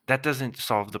that doesn't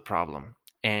solve the problem.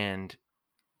 And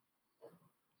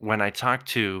when I talked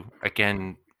to,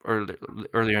 again,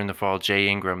 earlier in the fall, Jay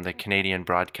Ingram, the Canadian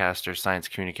broadcaster, science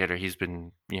communicator, he's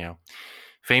been,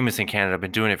 famous in Canada, been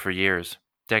doing it for years,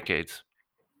 decades.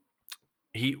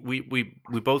 We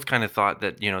both kind of thought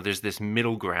that, there's this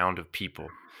middle ground of people,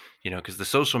 because the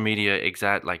social media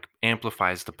like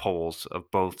amplifies the polls of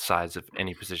both sides of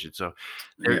any position. So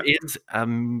there Yeah. is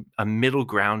a middle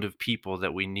ground of people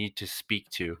that we need to speak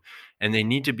to, and they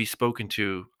need to be spoken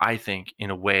to, I think, in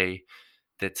a way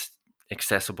that's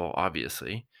accessible,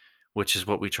 obviously, which is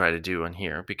what we try to do on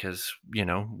here, because,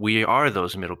 we are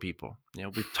those middle people.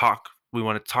 We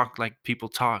want to talk like people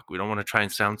talk. We don't want to try and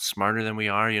sound smarter than we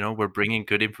are. We're bringing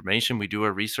good information. We do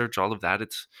our research, all of that.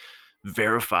 It's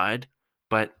verified,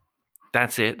 but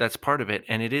that's it. That's part of it.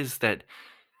 And it is that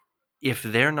if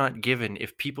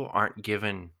people aren't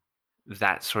given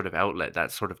that sort of outlet,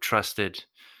 that sort of trusted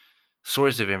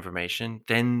source of information,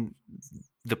 then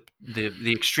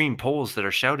the extreme polls that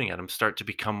are shouting at them start to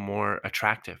become more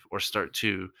attractive, or start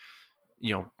to,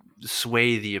 you know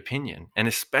sway the opinion. And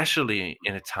especially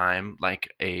in a time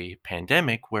like a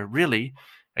pandemic, where really,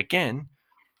 again,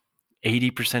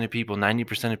 80% of people,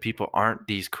 90% of people aren't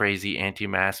these crazy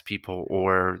anti-mask people,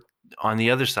 or on the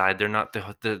other side, they're not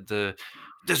the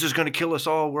this is going to kill us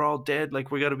all, we're all dead, like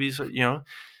we got to be so,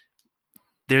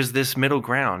 there's this middle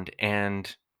ground,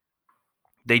 and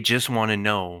they just want to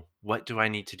know, what do I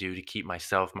need to do to keep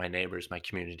myself, my neighbors, my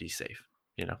community safe?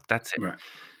 That's it. Right.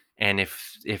 And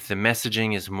if the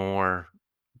messaging is more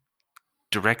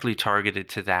directly targeted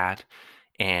to that,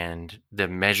 and the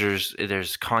measures,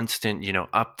 there's constant,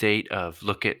 update of,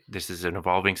 look, at this is an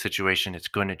evolving situation, it's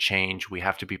going to change, we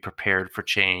have to be prepared for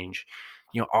change,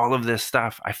 all of this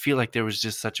stuff. I feel like there was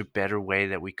just such a better way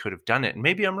that we could have done it. And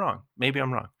maybe I'm wrong.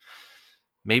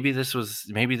 Maybe this is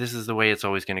the way it's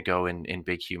always going to go in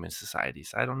big human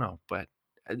societies. I don't know, but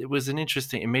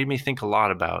it made me think a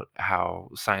lot about how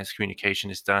science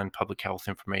communication is done, public health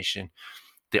information,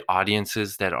 the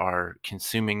audiences that are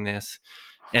consuming this.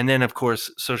 And then, of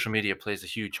course, social media plays a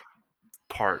huge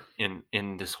part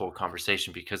in this whole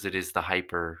conversation, because it is the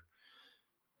hyper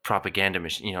propaganda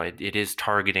machine. It is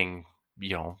targeting,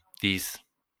 these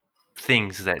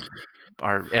things that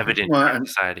are evident Well, in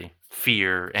society: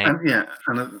 fear, anger. and yeah,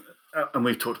 and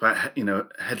we've talked about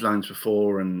headlines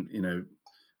before, and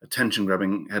attention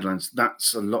grabbing headlines.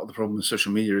 That's a lot of the problem with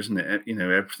social media, isn't it?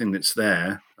 Everything that's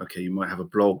there. Okay, you might have a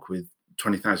blog with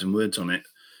 20,000 words on it,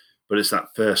 but it's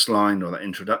that first line or that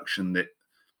introduction that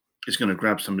is going to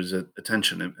grab somebody's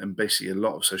attention. And basically, a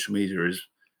lot of social media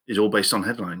is all based on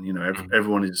headline. Mhm.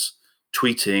 Everyone is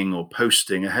tweeting or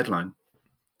posting a headline,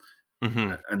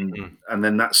 Mm-hmm. and Mm-hmm. and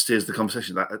then that steers the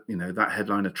conversation. That that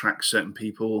headline attracts certain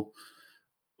people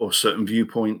or certain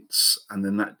viewpoints, and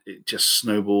then that it just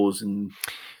snowballs and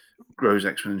grows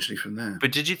exponentially from there.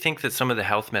 But did you think that some of the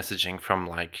health messaging from,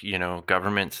 like,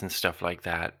 governments and stuff like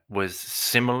that was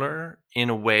similar in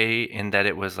a way, in that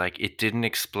it was like it didn't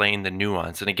explain the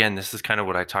nuance? And again, this is kind of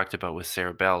what I talked about with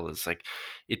Sarah Bell, is like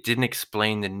it didn't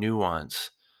explain the nuance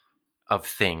of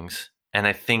things. And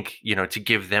I think, to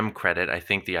give them credit, I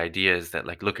think the idea is that,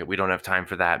 like, look, we don't have time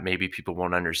for that. Maybe people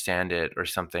won't understand it or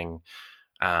something.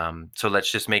 So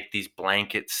let's just make these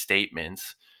blanket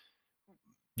statements,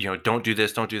 don't do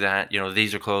this, don't do that,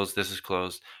 these are closed, this is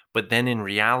closed. But then in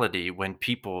reality, when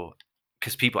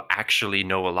because people actually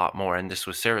know a lot more, and this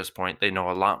was Sarah's point, they know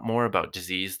a lot more about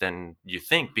disease than you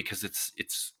think, because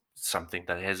it's something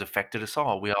that has affected us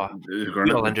all. We all Grown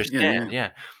we up all with, yeah, understand, yeah, yeah.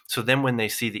 So then when they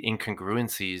see the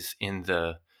incongruencies in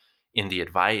the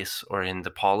advice or in the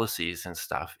policies and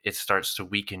stuff, it starts to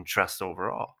weaken trust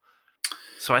overall.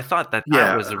 So I thought that that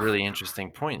yeah, was a really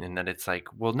interesting point, in that it's like,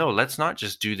 well, no, let's not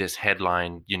just do this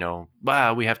headline,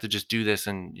 wow, we have to just do this,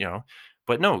 and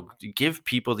but no, give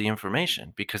people the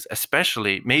information, because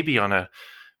especially maybe on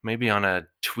a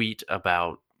tweet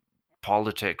about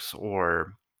politics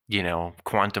or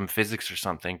quantum physics or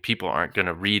something, people aren't going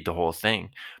to read the whole thing.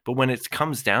 But when it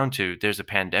comes down to there's a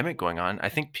pandemic going on, I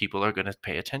think people are going to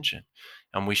pay attention,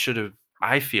 and we should have.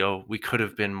 I feel we could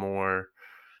have been more.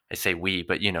 I say we,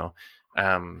 but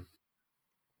um,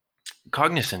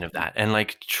 cognizant of that, and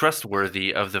like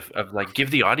trustworthy of like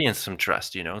give the audience some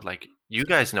trust. Like, you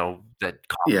guys know that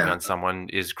coughing yeah, on someone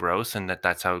is gross, and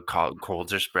that's how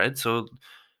colds are spread. So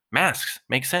masks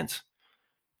make sense.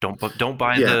 Don't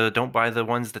buy yeah, the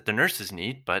ones that the nurses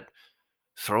need, but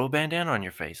throw a bandana on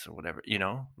your face or whatever,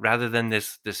 rather than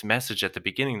this message at the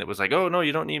beginning that was like, oh no,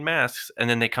 you don't need masks, and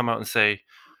then they come out and say,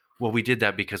 well, we did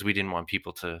that because we didn't want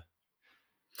people to.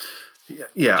 yeah,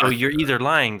 yeah. So you're either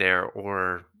lying there,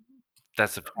 or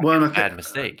that's a Well, fucking and bad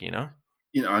mistake.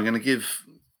 I'm going to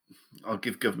I'll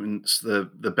give governments the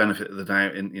benefit of the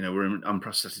doubt. In we're in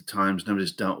unprecedented times.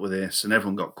 Nobody's dealt with this, and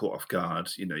everyone got caught off guard.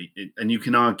 And you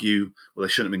can argue, well, they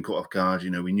shouldn't have been caught off guard.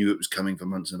 We knew it was coming for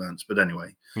months in advance. But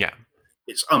anyway, Yeah.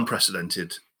 it's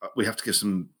unprecedented. We have to give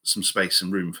some space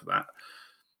and room for that.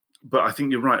 But I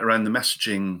think you're right around the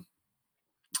messaging.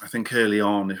 I think early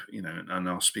on, if and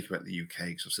I'll speak about the UK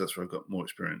because that's where I've got more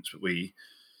experience. But Well, you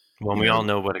we all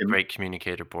know, know what a in, great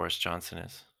communicator Boris Johnson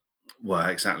is. well,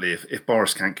 exactly. If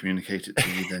Boris can't communicate it to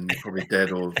you, then you're probably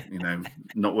dead, or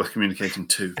not worth communicating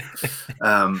to.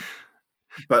 Um,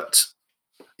 but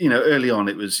early on,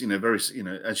 it was very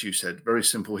as you said, very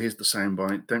simple. Here's the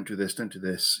soundbite. Don't do this. Don't do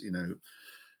this.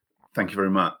 Thank you very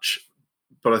much.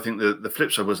 But I think the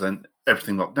flip side was then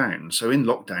everything locked down. So in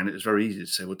lockdown, it was very easy to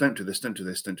say, well, don't do this, don't do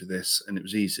this, don't do this, and it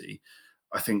was easy.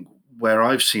 I think where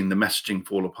I've seen the messaging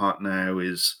fall apart now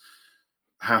is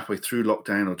halfway through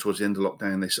lockdown or towards the end of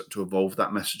lockdown, they start to evolve that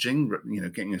messaging,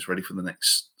 getting us ready for the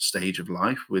next stage of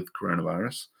life with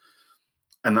coronavirus.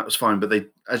 And that was fine. But they,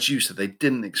 as you said, they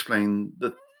didn't explain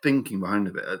the thinking behind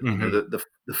it. Mhm.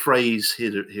 The phrase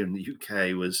here in the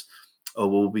UK was, oh,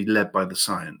 we'll be led by the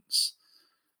science.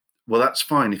 Well, that's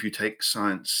fine if you take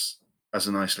science as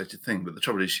an isolated thing. But the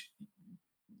trouble is,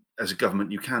 as a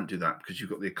government, you can't do that because you've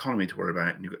got the economy to worry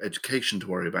about and you've got education to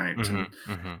worry about. And Mhm.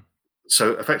 Mhm.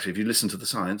 so, effectively, if you listen to the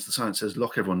science says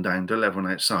lock everyone down, don't let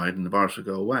everyone outside, and the virus will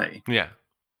go away. Yeah.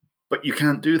 But you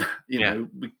can't do that. Yeah.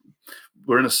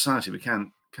 We're in a society we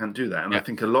can't do that. And I Yeah.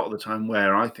 think a lot of the time,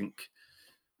 where I think,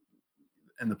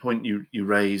 and the point you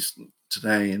raised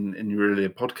today in your earlier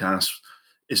podcast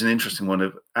is an interesting one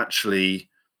of actually,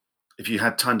 if you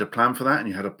had time to plan for that and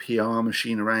you had a PR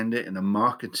machine around it and a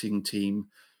marketing team,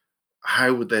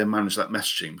 how would they have managed that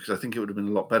messaging? Because I think it would have been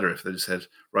a lot better if they just said,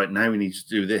 right now we need to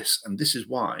do this, and this is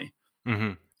why.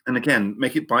 Mhm. And again,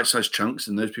 make it bite-sized chunks,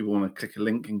 and those people want to click a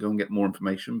link and go and get more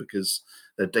information because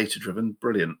they're data-driven.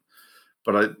 Brilliant.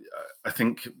 But I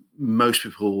think most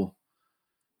people,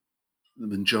 the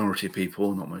majority of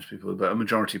people, not most people, but a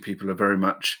majority of people are very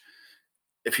much,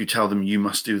 if you tell them you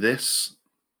must do this,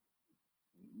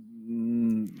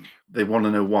 they want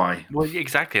to know why. Well, yeah,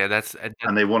 exactly. That's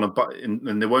And they want to buy,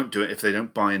 and they won't do it if they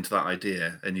don't buy into that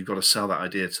idea. And you've got to sell that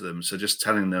idea to them. So just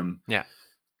telling them, yeah.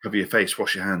 cover your face,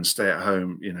 wash your hands, stay at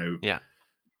home, Yeah.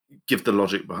 give the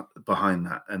logic behind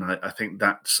that. And I think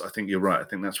you're right. I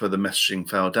think that's where the messaging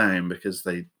fell down because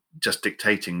they just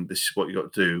dictating this is what you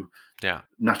got to do. Yeah.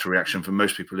 Natural reaction for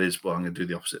most people is, well, I'm going to do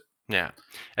the opposite. Yeah.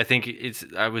 I think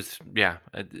yeah.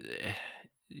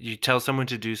 You tell someone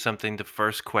to do something, the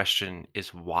first question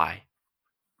is why?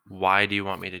 Why do you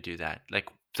want me to do that? Like,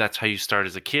 that's how you start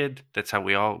as a kid. That's how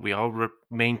we all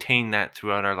maintain that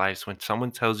throughout our lives. When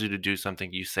someone tells you to do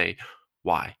something, you say,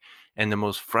 "Why?" And the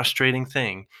most frustrating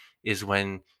thing is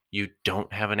when you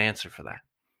don't have an answer for that.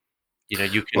 You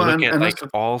can Well, look at, and like,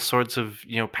 that's the all sorts of,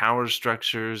 power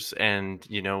structures and,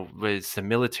 whether it's the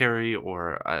military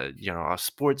or, a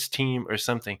sports team or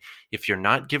something. If you're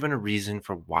not given a reason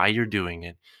for why you're doing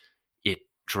it, it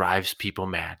drives people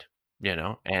mad,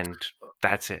 and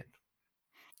that's it.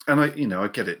 and I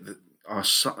get it that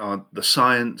the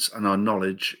science and our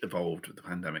knowledge evolved with the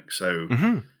pandemic. So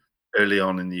Mhm. early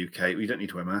on in the UK, we don't need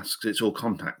to wear masks. It's all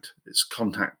contact. It's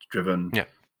contact driven. Yeah.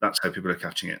 That's how people are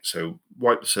catching it. So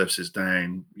wipe the surfaces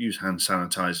down, use hand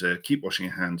sanitizer, keep washing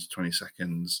your hands 20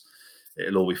 seconds.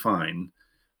 It'll all be fine.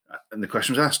 And the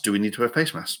question was asked, do we need to wear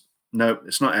face masks? No,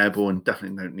 it's not airborne.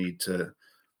 Definitely don't need to.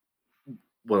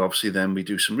 Well, obviously, then we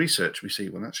do some research. We see,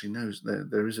 well, actually, no,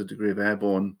 there is a degree of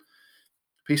airborne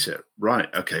piece it. Right.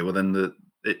 Okay. Well, then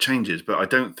it changes. But I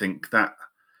don't think that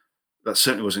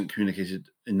certainly wasn't communicated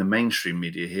in the mainstream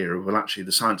media here. Well, actually,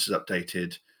 the science is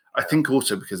updated. I think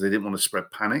also because they didn't want to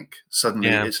spread panic. Suddenly,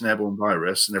 Yeah. it's an airborne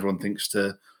virus, and everyone thinks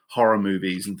to horror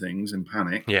movies and things and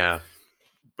panic. Yeah.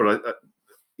 But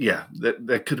yeah,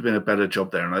 there could have been a better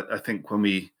job there. And I think when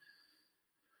we're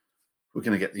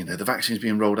going to get the vaccines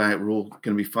being rolled out, we're all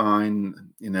going to be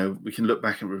fine. We can look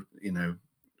back and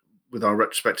with our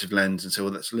retrospective lens and say,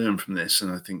 well, let's learn from this.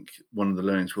 And I think one of the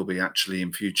learnings will be actually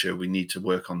in future we need to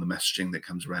work on the messaging that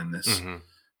comes around this, Mhm.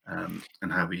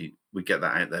 and how we get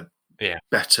that out there Yeah.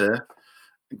 better.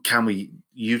 Can we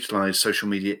utilize social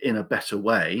media in a better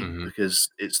way? Mhm. Because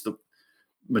it's the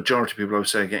majority of people, I would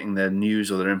say, are getting their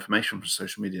news or their information from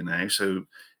social media now. So,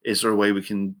 is there a way we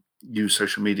can use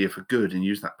social media for good and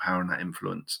use that power and that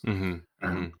influence Mhm.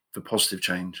 Mhm. for positive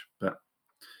change? But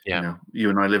Yeah. you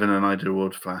and I live in an ideal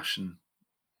world, Flash, and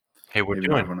Hey, we're maybe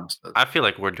not doing everyone else does. I feel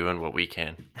like we're doing what we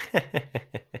can.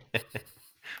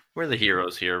 We're the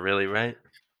heroes here, really, right?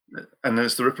 And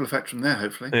there's the ripple effect from there,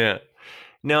 hopefully. Yeah.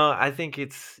 No, I think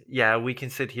yeah, we can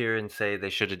sit here and say they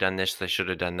should have done this, they should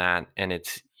have done that, and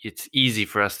it's easy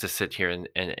for us to sit here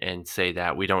and say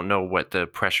that. We don't know what the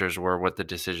pressures were, what the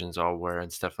decisions all were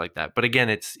and stuff like that. But again,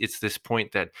 it's this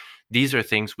point that these are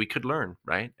things we could learn,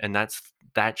 right? And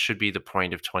that should be the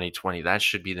point of 2020. That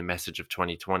should be the message of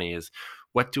 2020 is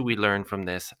what do we learn from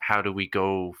this? How do we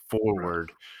go Right.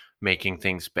 forward making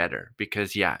things better?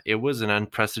 Because yeah, it was an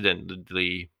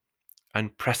unprecedentedly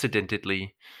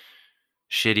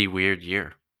shitty, weird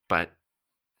year. But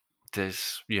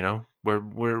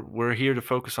we're here to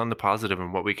focus on the positive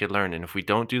and what we could learn. And if we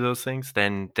don't do those things,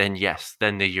 then yes,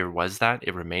 then the year was that,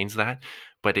 it remains that.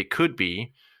 But it could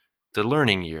be the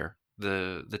learning year,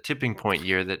 the tipping point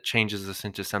year that changes us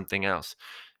into something else.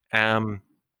 Um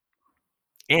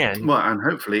and Well, and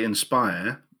hopefully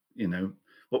inspire,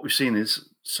 what we've seen is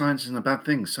science isn't a bad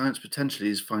thing. Science potentially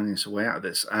is finding us a way out of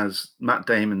this. As Matt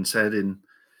Damon said in,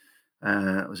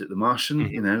 was it The Martian?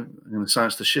 Mhm, I'm going to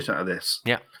science the shit out of this.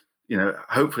 yeah,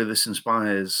 Hopefully this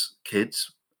inspires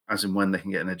kids, as in when they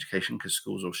can get an education because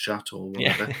schools are shut or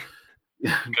yeah. whatever,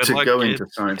 Good to luck, go into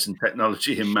kids. science and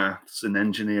technology and maths and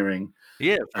engineering.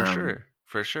 Yeah, for Um, sure,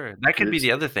 for sure. That could be because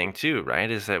the other thing too, right?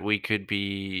 Is that we could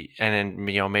be, and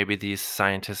then maybe these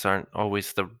scientists aren't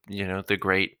always the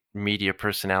great media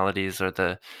personalities or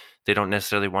they don't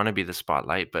necessarily want to be the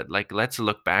spotlight, but like let's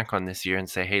look back on this year and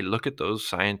say, hey, look at those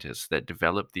scientists that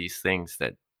developed these things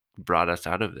that brought us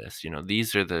out of this.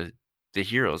 These are the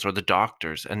heroes or the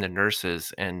doctors and the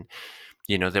nurses and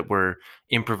that we're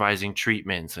improvising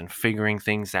treatments and figuring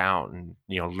things out and,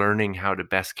 learning how to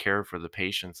best care for the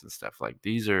patients and stuff. Like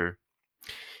these are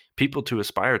people to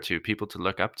aspire to, people to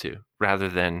look up to, rather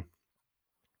than,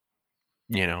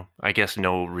 I guess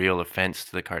no real offense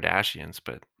to the Kardashians,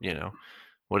 but,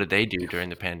 what did they do during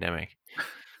the pandemic?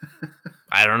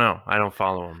 I don't know. I don't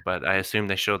follow them, but I assume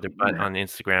they showed their butt yeah, on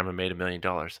Instagram and made $1 million.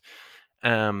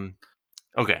 Um,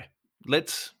 okay,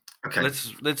 let's okay,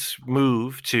 let's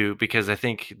move to because I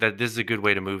think that this is a good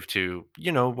way to move to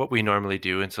what we normally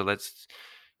do, and so let's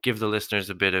give the listeners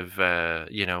a bit of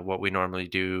what we normally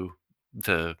do,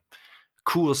 the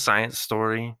cool science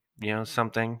story,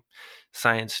 something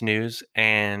science news,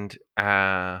 and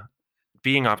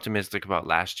being optimistic about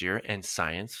last year and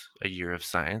science, a year of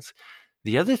science.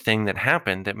 The other thing that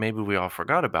happened that maybe we all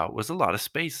forgot about was a lot of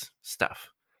space stuff.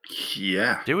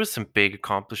 yeah. There was some big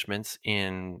accomplishments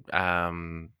in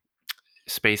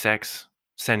SpaceX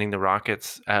sending the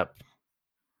rockets up.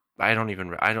 I don't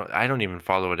even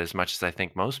follow it as much as I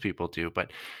think most people do,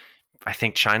 but I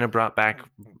think China brought back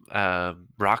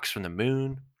rocks from the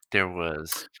moon. There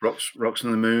was Rocks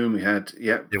on the moon. We had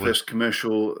there was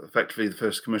effectively the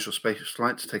first commercial space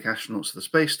flight to take astronauts to the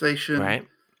space station. right?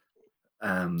 All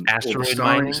the Asteroid Starlink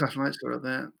mining? satellites that are up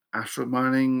there. Asteroid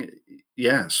mining.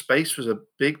 Yeah, space was a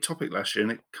big topic last year,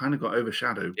 and it kind of got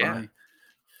overshadowed Yeah,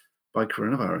 by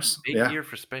coronavirus. big Yeah, year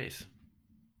for space.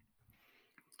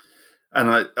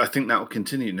 and I think that will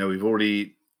continue. We've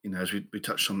already, as we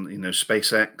touched on,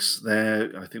 SpaceX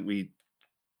there. I think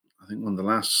one of the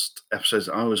last episodes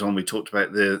that I was on, we talked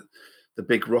about the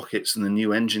big rockets and the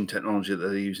new engine technology that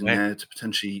they're using Right. there to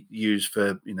potentially use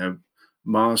for,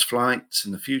 Mars flights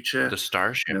in the future. The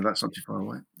Starship. That's not too far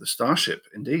away. The Starship,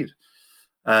 indeed.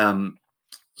 Um,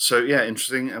 so yeah,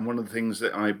 interesting. And one of the things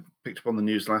that I picked up on the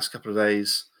news the last couple of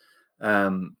days,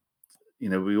 um,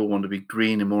 we all want to be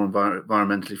green and more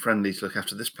environmentally friendly to look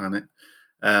after this planet.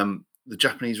 The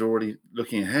Japanese are already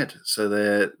looking ahead, so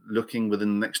they're looking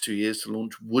within the next 2 years to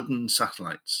launch wooden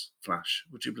satellites. Flash,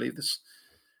 would you believe this?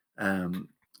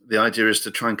 The idea is to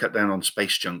try and cut down on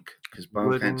space junk because by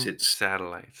all accounts Wooden it's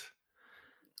satellites.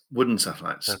 wooden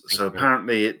satellites. I'm So thinking of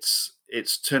apparently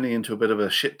it's turning into a bit of a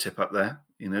shit tip up there,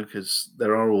 because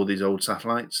there are all these old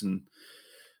satellites and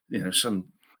some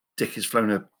dick has flown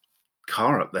a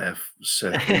car up there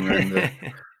circling around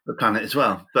the planet as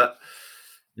well. But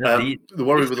no, the the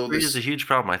worry space with all debris is a this, huge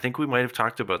problem. I think we might have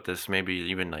talked about this maybe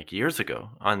even, like, years ago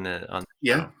on the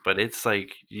yeah, show, but it's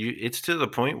like it's to the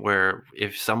point where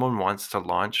if someone wants to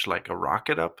launch, like, a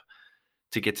rocket up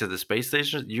to get to the space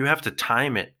station, you have to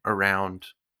time it around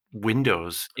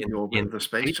windows the orbit of the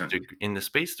space junk. in the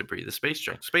space debris, the space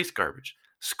junk, space garbage,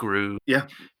 screws, Yeah,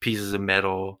 pieces of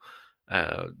metal,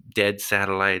 dead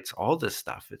satellites, all this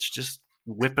stuff. It's just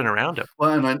whipping around up.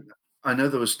 well, and I know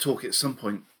there was talk at some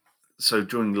point. So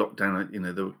during lockdown,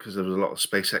 because there was a lot of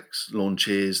SpaceX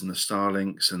launches and the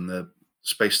Starlinks and the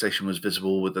space station was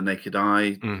visible with the naked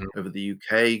eye Mhm. over the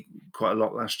UK quite a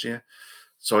lot last year.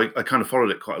 So I kind of followed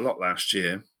it quite a lot last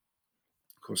year.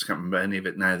 Of course, I can't remember any of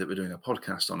it now that we're doing a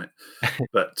podcast on it.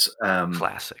 But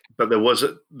Classic. there was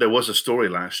a story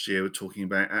last year talking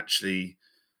about actually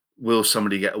will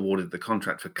somebody get awarded the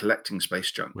contract for collecting space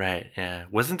junk? Right, yeah.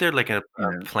 Wasn't there, like, You a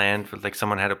know, plan for like,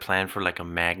 someone had a plan for, like, a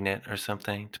magnet or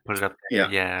something to put it up there? yeah.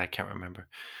 Yeah, I can't remember.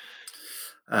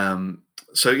 Um,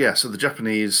 so yeah, so the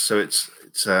Japanese, so it's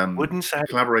Wooden a satellite.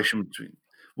 collaboration between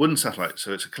wooden satellite.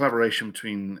 So it's a collaboration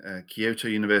between Kyoto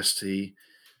University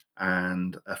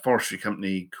and a forestry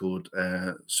company called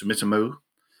Sumitomo.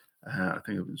 I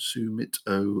think it was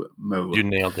Sumitomo You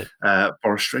nailed it.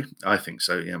 Forestry. I think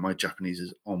so. Yeah, my Japanese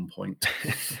is on point.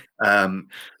 Um,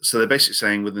 so they're basically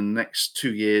saying within the next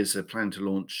 2 years they're planning to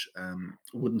launch a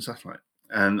wooden satellite,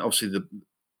 and obviously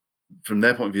from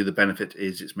their point of view, the benefit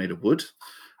is it's made of wood,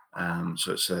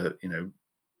 so it's a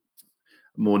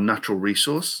more natural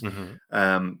resource.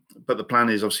 Mhm. But the plan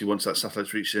is obviously once that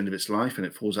satellite's reached the end of its life and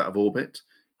it falls out of orbit,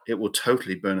 it will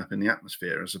totally burn up in the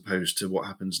atmosphere, as opposed to what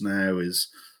happens now is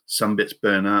some bits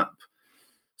burn up,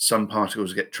 some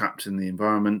particles get trapped in the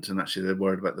environment, and actually they're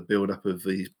worried about the buildup of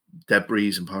the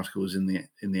debris and particles in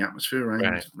the atmosphere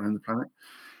Right. around the planet.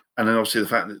 And then obviously the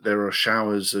fact that there are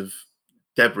showers of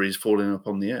debris falling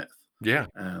upon the Earth. Yeah.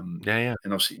 Um, Yeah, yeah.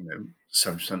 and obviously,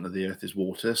 7% of the Earth is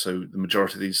water, so the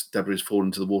majority of these debris fall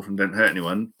into the water and don't hurt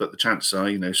anyone. But the chances are,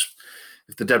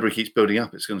 if the debris keeps building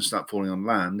up, it's going to start falling on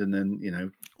land, and then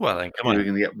Well, then come people on. are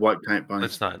going to get wiped out by.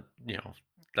 Let's not,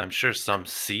 I'm sure some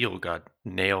seal got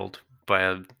nailed by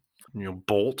a,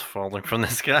 bolt falling from the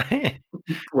sky or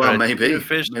Well, a maybe,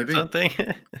 fish or maybe. something.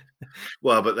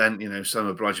 Well, but then some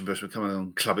obliging person would come along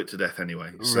and club it to death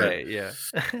anyway. So, Right, yeah.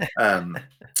 um,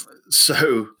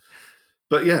 so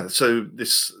but yeah, so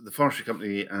the forestry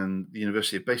company and the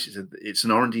university have basically said that it's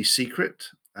an R&D secret,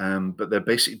 but they're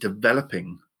basically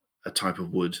developing a type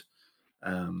of wood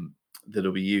um,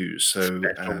 that'll be used. So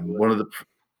Special wood. one of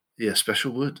the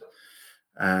special wood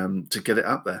to get it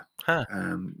up there. Huh.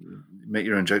 Make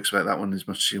your own jokes about that one as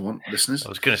much as you want, I listeners.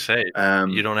 was gonna say, you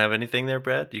Um, don't have anything there,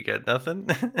 Brad? You got nothing?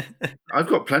 I've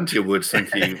got plenty of wood,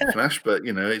 thank you, Flash, but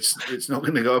it's not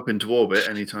going to go up into orbit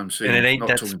anytime And it soon. ain't Not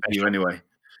that talking to you special. anyway.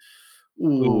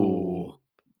 Ooh. Ooh,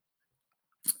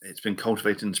 it's been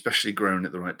cultivated and specially grown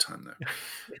at the right time,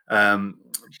 though.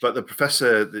 But the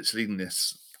professor that's leading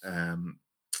this,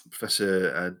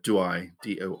 Professor Doi,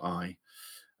 he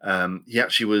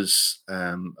actually was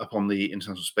up on the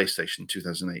International Space Station in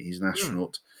 2008. He's an Hmm.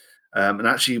 astronaut. And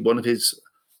actually, one of his,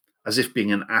 as if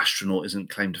being an astronaut isn't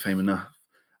claim to fame enough,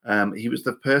 he was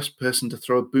the first person to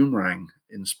throw a boomerang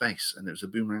in space. And it was a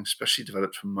boomerang specially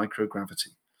developed for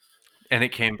microgravity. And it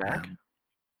came back? Um,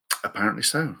 Apparently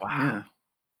so, Wow. yeah.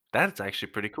 That's actually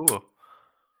pretty cool.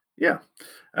 Yeah.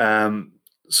 Um,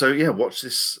 So yeah, watch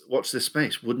this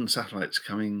space. Wooden satellites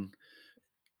coming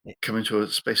to a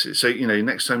space. So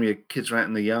next time your kids are out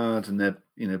in the yard and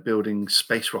they're building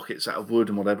space rockets out of wood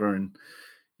and whatever, and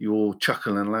you all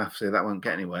chuckle and laugh, say that won't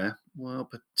get anywhere. Well,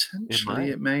 It potentially might.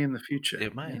 it may in the future.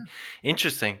 It might. Yeah.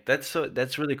 Interesting. That's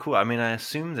really cool. I mean, I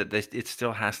assume that it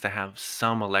still has to have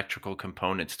some electrical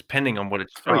components depending on what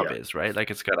its Oh job yeah. is, right?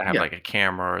 Like it's got to have Yeah. like a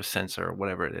camera or a sensor or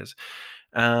whatever it is.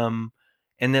 Um,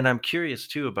 and then I'm curious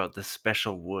too about the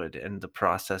special wood and the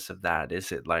process of that.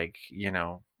 Is it like,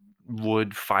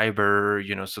 wood fiber,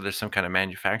 so there's some kind of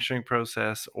manufacturing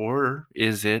process, or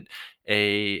is it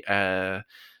a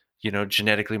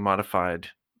genetically modified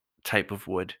type of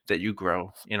wood that you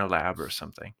grow in a lab or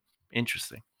something?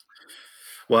 Interesting.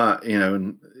 Well,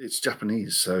 and it's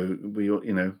Japanese, so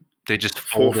They just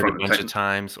fold it a forefront of bunch tech. of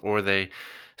times, or they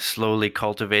slowly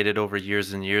cultivate it over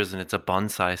years and years, and it's a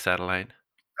bonsai satellite.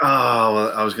 Oh,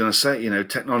 well, I was going to say,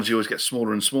 technology always gets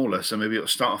smaller and smaller. So maybe it'll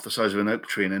start off the size of an oak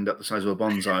tree and end up the size of a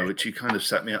bonsai, which you kind of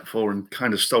set me up for and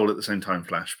kind of stole at the same time,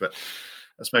 Flash. But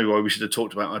that's maybe why we should have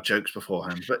talked about our jokes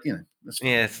beforehand. But that's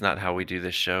fine. Yeah, it's not how we do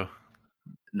this show.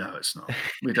 No, it's not.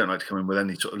 We don't like to come in with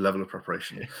any sort of level of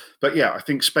preparation. But yeah, I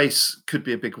think space could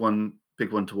be a big one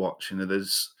to watch.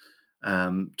 There's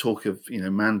talk of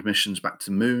manned missions back to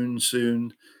the moon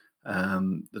soon.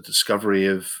 The discovery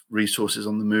of resources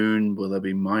on the moon. Will there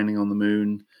be mining on the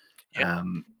moon? Yeah.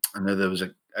 I know there was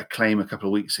a claim a couple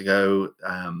of weeks ago,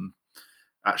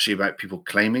 actually about people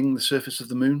claiming the surface of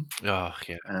the moon. Oh,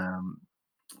 yeah. Um,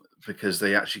 because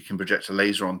they actually can project a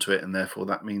laser onto it, and therefore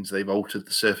that means they've altered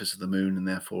the surface of the moon, and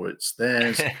therefore it's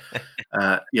theirs.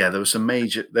 Yeah, there were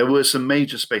some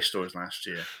major space stories last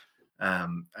year,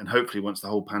 and hopefully once the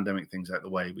whole pandemic thing's out the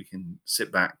way, we can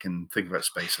sit back and think about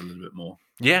space a little bit more.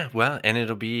 Yeah, well, and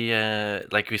it'll be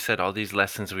like we said, all these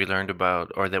lessons we learned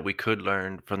about, or that we could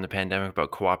learn from the pandemic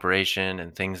about cooperation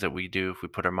and things that we do if we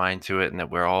put our mind to it, and that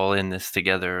we're all in this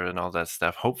together and all that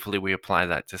stuff. Hopefully, we apply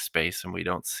that to space and we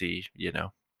don't see,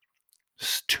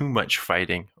 too much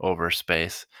fighting over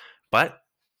space. But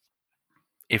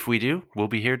if we do, we'll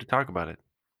be here to talk about it.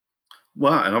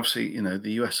 Well, and obviously,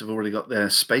 the US have already got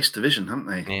their space division, haven't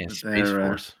they? Yeah, With Space their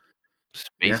Force,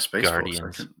 Space Space Force.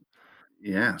 Guardians.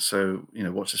 Yeah, so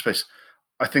watch the space.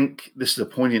 I think this is a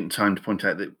poignant time to point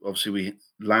out that obviously we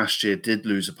last year did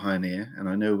lose a pioneer, and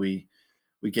I know we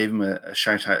gave him a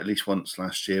shout out at least once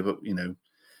last year. But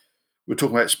we're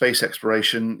talking about space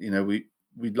exploration.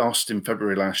 We lost in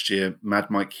February last year Mad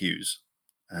Mike Hughes.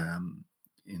 Some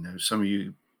of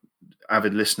you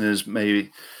avid listeners may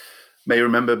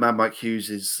remember Mad Mike Hughes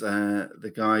is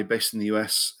the guy based in the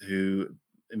US who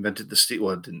invented the steam.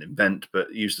 Well, didn't invent,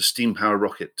 but used the steam power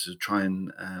rocket to try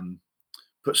and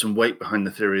put some weight behind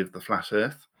the theory of the flat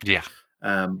Earth. Yeah.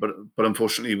 But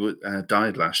unfortunately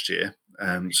died last year.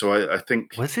 So I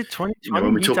think Was it when 2020?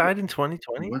 we He talk, died in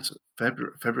 2020? was it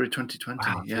February 2020?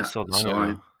 Wow, it Yeah. feels so long So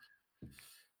ago.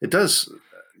 it does.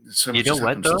 So You much know has what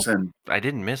happened though? since then. I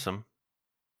didn't miss him.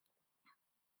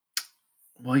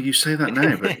 Well, you say that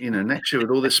now, but next year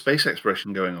with all this space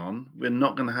exploration going on, we're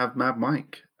not going to have Mad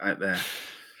Mike out there,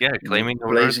 Yeah, claiming the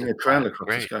Earth blazing is a trail flat. across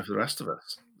the Great. sky for the rest of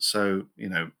us. So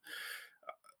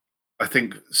I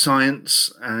think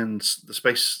science and the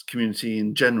space community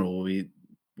in general will be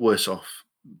worse off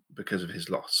because of his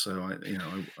loss. So I want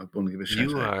to give a shout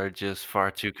You out. are just far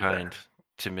too There. kind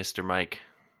to Mr. Mike,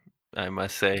 I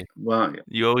must say. Well,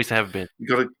 You always have been. you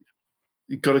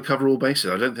got to cover all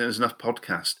bases. I don't think there's enough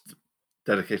podcasts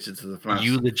dedicated to the flat Earth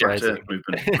Eulogizing.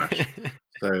 movement, Flash.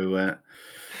 So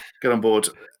get on board.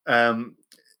 Um,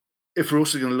 if we're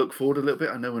also going to look forward a little bit,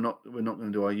 I know we're not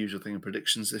going to do our usual thing of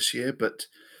predictions this year, but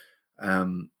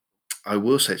um, I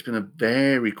will say it's been a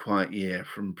very quiet year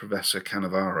from Professor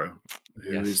Cannavaro,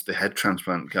 who Yes. is the head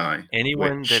transplant guy.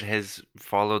 Anyone that Which, has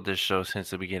followed this show since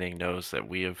the beginning knows that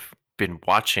we have been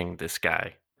watching this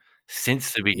guy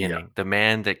since the yeah, beginning. The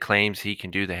man that claims he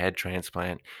can do the head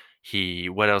transplant.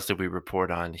 What else did we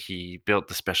report on? He built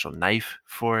the special knife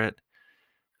for it.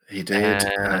 he did,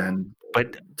 Uh, and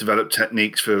but developed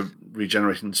techniques for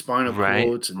regenerating spinal right,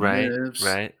 cords and right, nerves.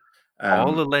 right. All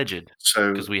Um, alleged,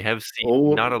 so, because we have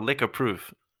seen not all a lick of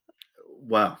proof.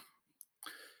 well,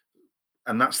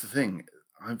 and that's the thing.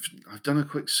 I've done a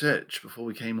quick search before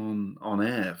we came on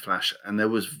air, Flash, and there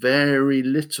was very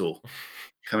little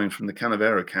coming from the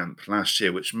Canavera camp last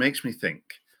year, which makes me think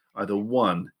either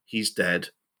one, he's dead,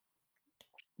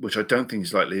 which I don't think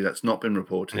is likely. That's not been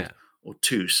reported. Yeah, Or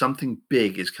two, something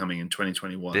big is coming in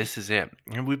 2021. this is it.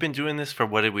 And we've been doing this for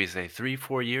what did we say, 3,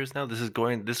 4 years now?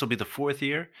 This will be the fourth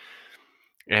year.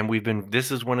 And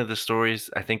this is one of the stories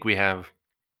I think we have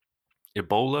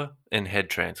Ebola and head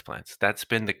transplants. That's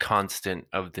been the constant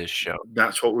of this show.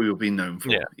 That's what we will be known for.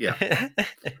 Yeah.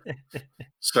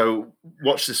 So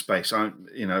watch this space.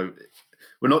 We're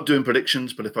not doing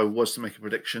predictions, but if I was to make a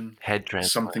prediction, Head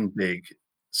transplant.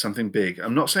 something big.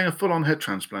 I'm not saying a full-on head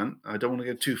transplant. I don't want to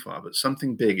go too far, but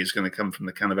something big is going to come from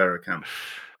the Canavera camp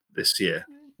this year.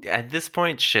 At this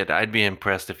point, shit, I'd be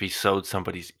impressed if he sewed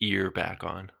somebody's ear back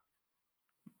on.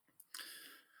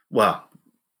 Well,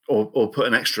 or put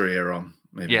an extra ear on,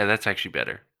 maybe. Yeah, that's actually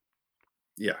better.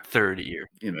 Yeah. Third ear.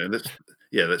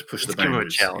 Let's push the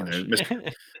boundaries. Give him a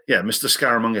challenge. Mr.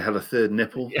 Scaramanga had a third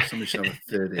nipple. Somebody should have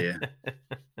a third ear.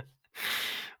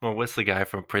 Well, what's the guy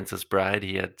from Princess Bride?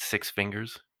 He had 6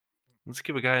 fingers. Let's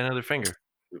give a guy another finger.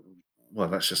 Well,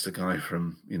 that's just a guy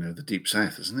from, the Deep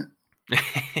South, isn't it?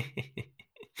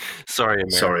 Sorry,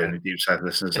 America. Sorry, any Deep South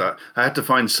listeners. I had to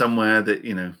find somewhere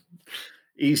that,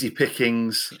 easy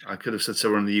pickings. I could have said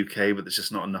somewhere in the UK, but there's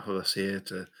just not enough of us here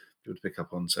to pick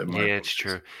up on. So yeah, it's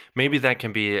true. Maybe that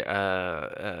can be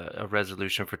a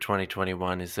resolution for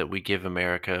 2021 is that we give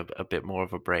America a bit more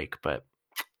of a break, but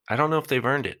I don't know if they've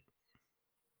earned it.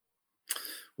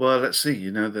 Well, let's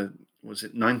see. Was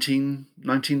it 19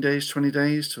 days, 20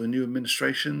 days to a new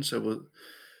administration? So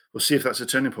we'll see if that's a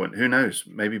turning point. Who knows?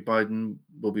 Maybe Biden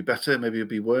will be better. Maybe it'll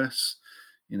be worse.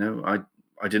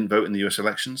 I didn't vote in the US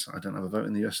elections. I don't have a vote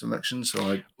in the US elections,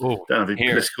 so I don't have any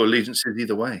political allegiances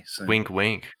either way. So. Wink,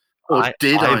 wink. Or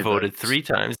did I voted vote? 3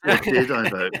 times. Or did I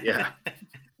vote? Yeah.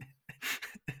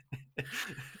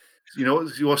 You know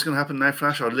what's going to happen now,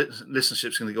 Flash? Our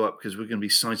listenership's going to go up because we're going to be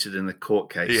cited in a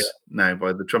court case now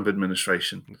by the Trump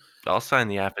administration. I'll sign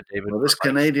the affidavit. Well, this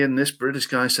Canadian, this British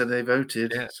guy said they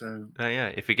voted. Yeah. So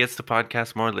if it gets the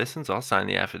podcast more listens, I'll sign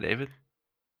the affidavit.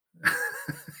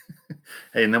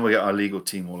 Hey, and then we'll get our legal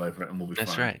team all over it and we'll be fine.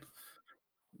 That's right.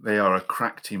 They are a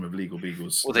crack team of legal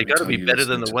beagles. Well, they got to be better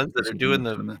than the ones that are doing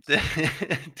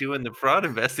the fraud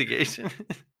investigation.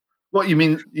 What you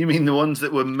mean? You mean the ones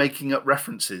that were making up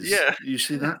references? Yeah. You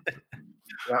see that?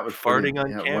 That was farting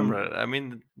on camera.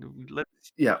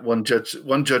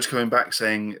 One judge coming back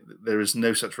saying there is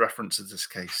no such reference in this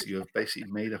case. You have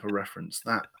basically made up a reference.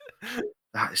 That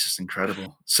is just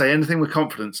incredible. Say anything with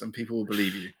confidence and people will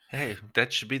believe you. Hey,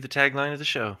 that should be the tagline of the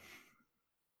show.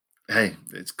 Hey,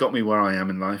 it's got me where I am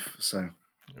in life. So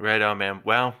right on, man.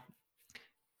 Well,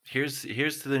 here's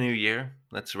to the new year.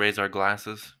 Let's raise our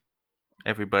glasses.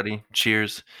 Everybody,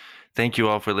 cheers. Thank you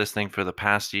all for listening for the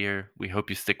past year. We hope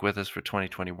you stick with us for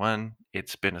 2021.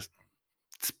 It's been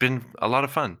a lot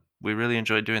of fun. We really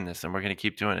enjoyed doing this and we're going to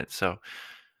keep doing it. So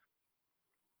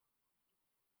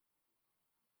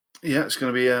yeah, it's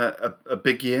going to be a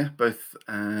big year, both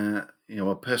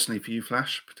personally for you,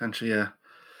 Flash, potentially a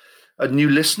new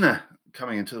listener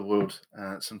coming into the world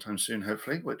sometime soon,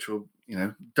 hopefully, which will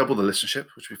double the listenership,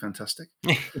 which will be fantastic.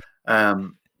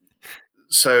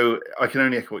 So I can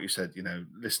only echo what you said.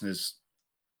 Listeners,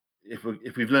 if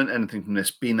we've learned anything from this,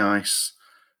 be nice.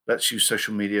 Let's use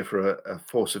social media for a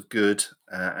force of good,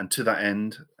 and to that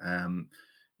end,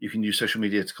 you can use social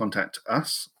media to contact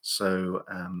us. So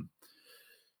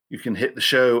you can hit the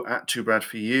show at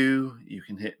 2Brad4U. You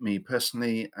can hit me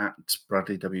personally at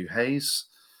Bradley W. Hayes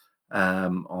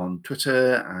on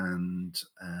Twitter, and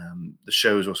the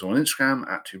show is also on Instagram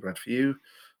at 2Brad4U.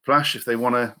 Flash, if they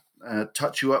want to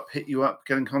touch you up, hit you up,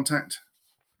 get in contact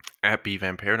at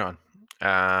bvamperdon.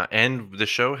 And the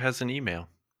show has an email,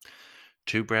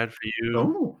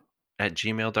 2Brad4U at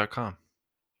gmail.com.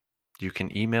 You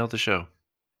can email the show.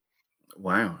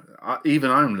 Wow. Even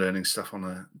I'm learning stuff on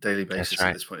a daily basis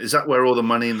at this point. Is that where all the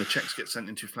money and the checks get sent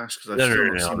into Flash? Because I've still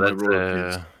not seen my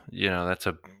royalties. That's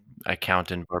a account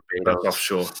in Barbados, that's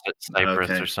offshore,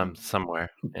 Cyprus, or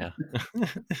somewhere. Yeah.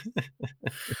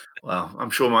 Well, I'm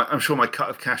sure my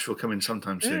cut of cash will come in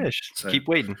sometime soon. So. Keep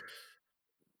waiting.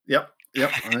 Yep,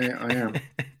 I am.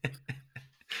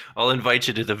 I'll invite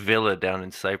you to the villa down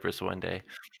in Cyprus one day.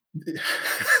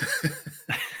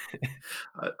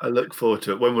 I look forward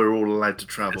to it when we're all allowed to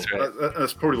travel. That's right.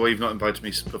 That's probably why you've not invited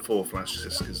me before, Flash,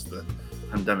 just because the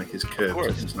pandemic has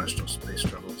curbed international space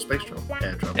travel,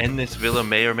 air travel. And this villa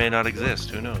may or may not exist.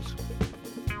 Who knows?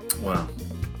 Well,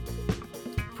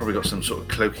 probably got some sort of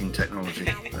cloaking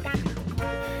technology. But,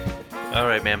 All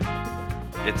right, man.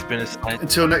 It's been a sight.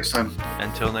 Until next time.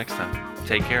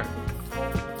 Take care.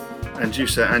 And you,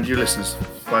 sir, and you listeners.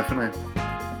 Bye for now.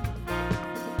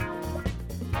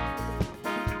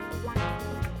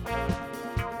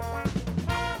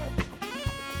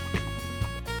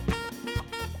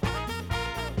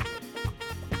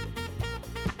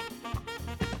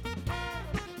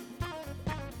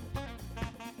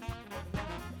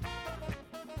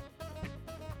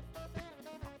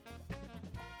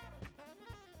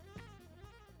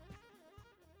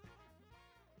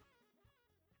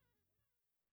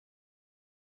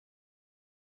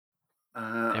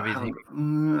 Everything.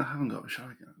 I haven't got. Shall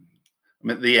I go? I'm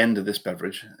at the end of this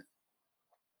beverage.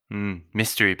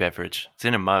 Mystery beverage. It's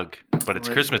in a mug, but it's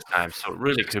Wait, Christmas time, so it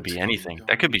really could be anything.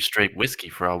 That could be straight whiskey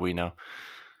for all we know.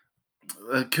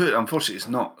 Could unfortunately, it's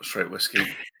not straight whiskey.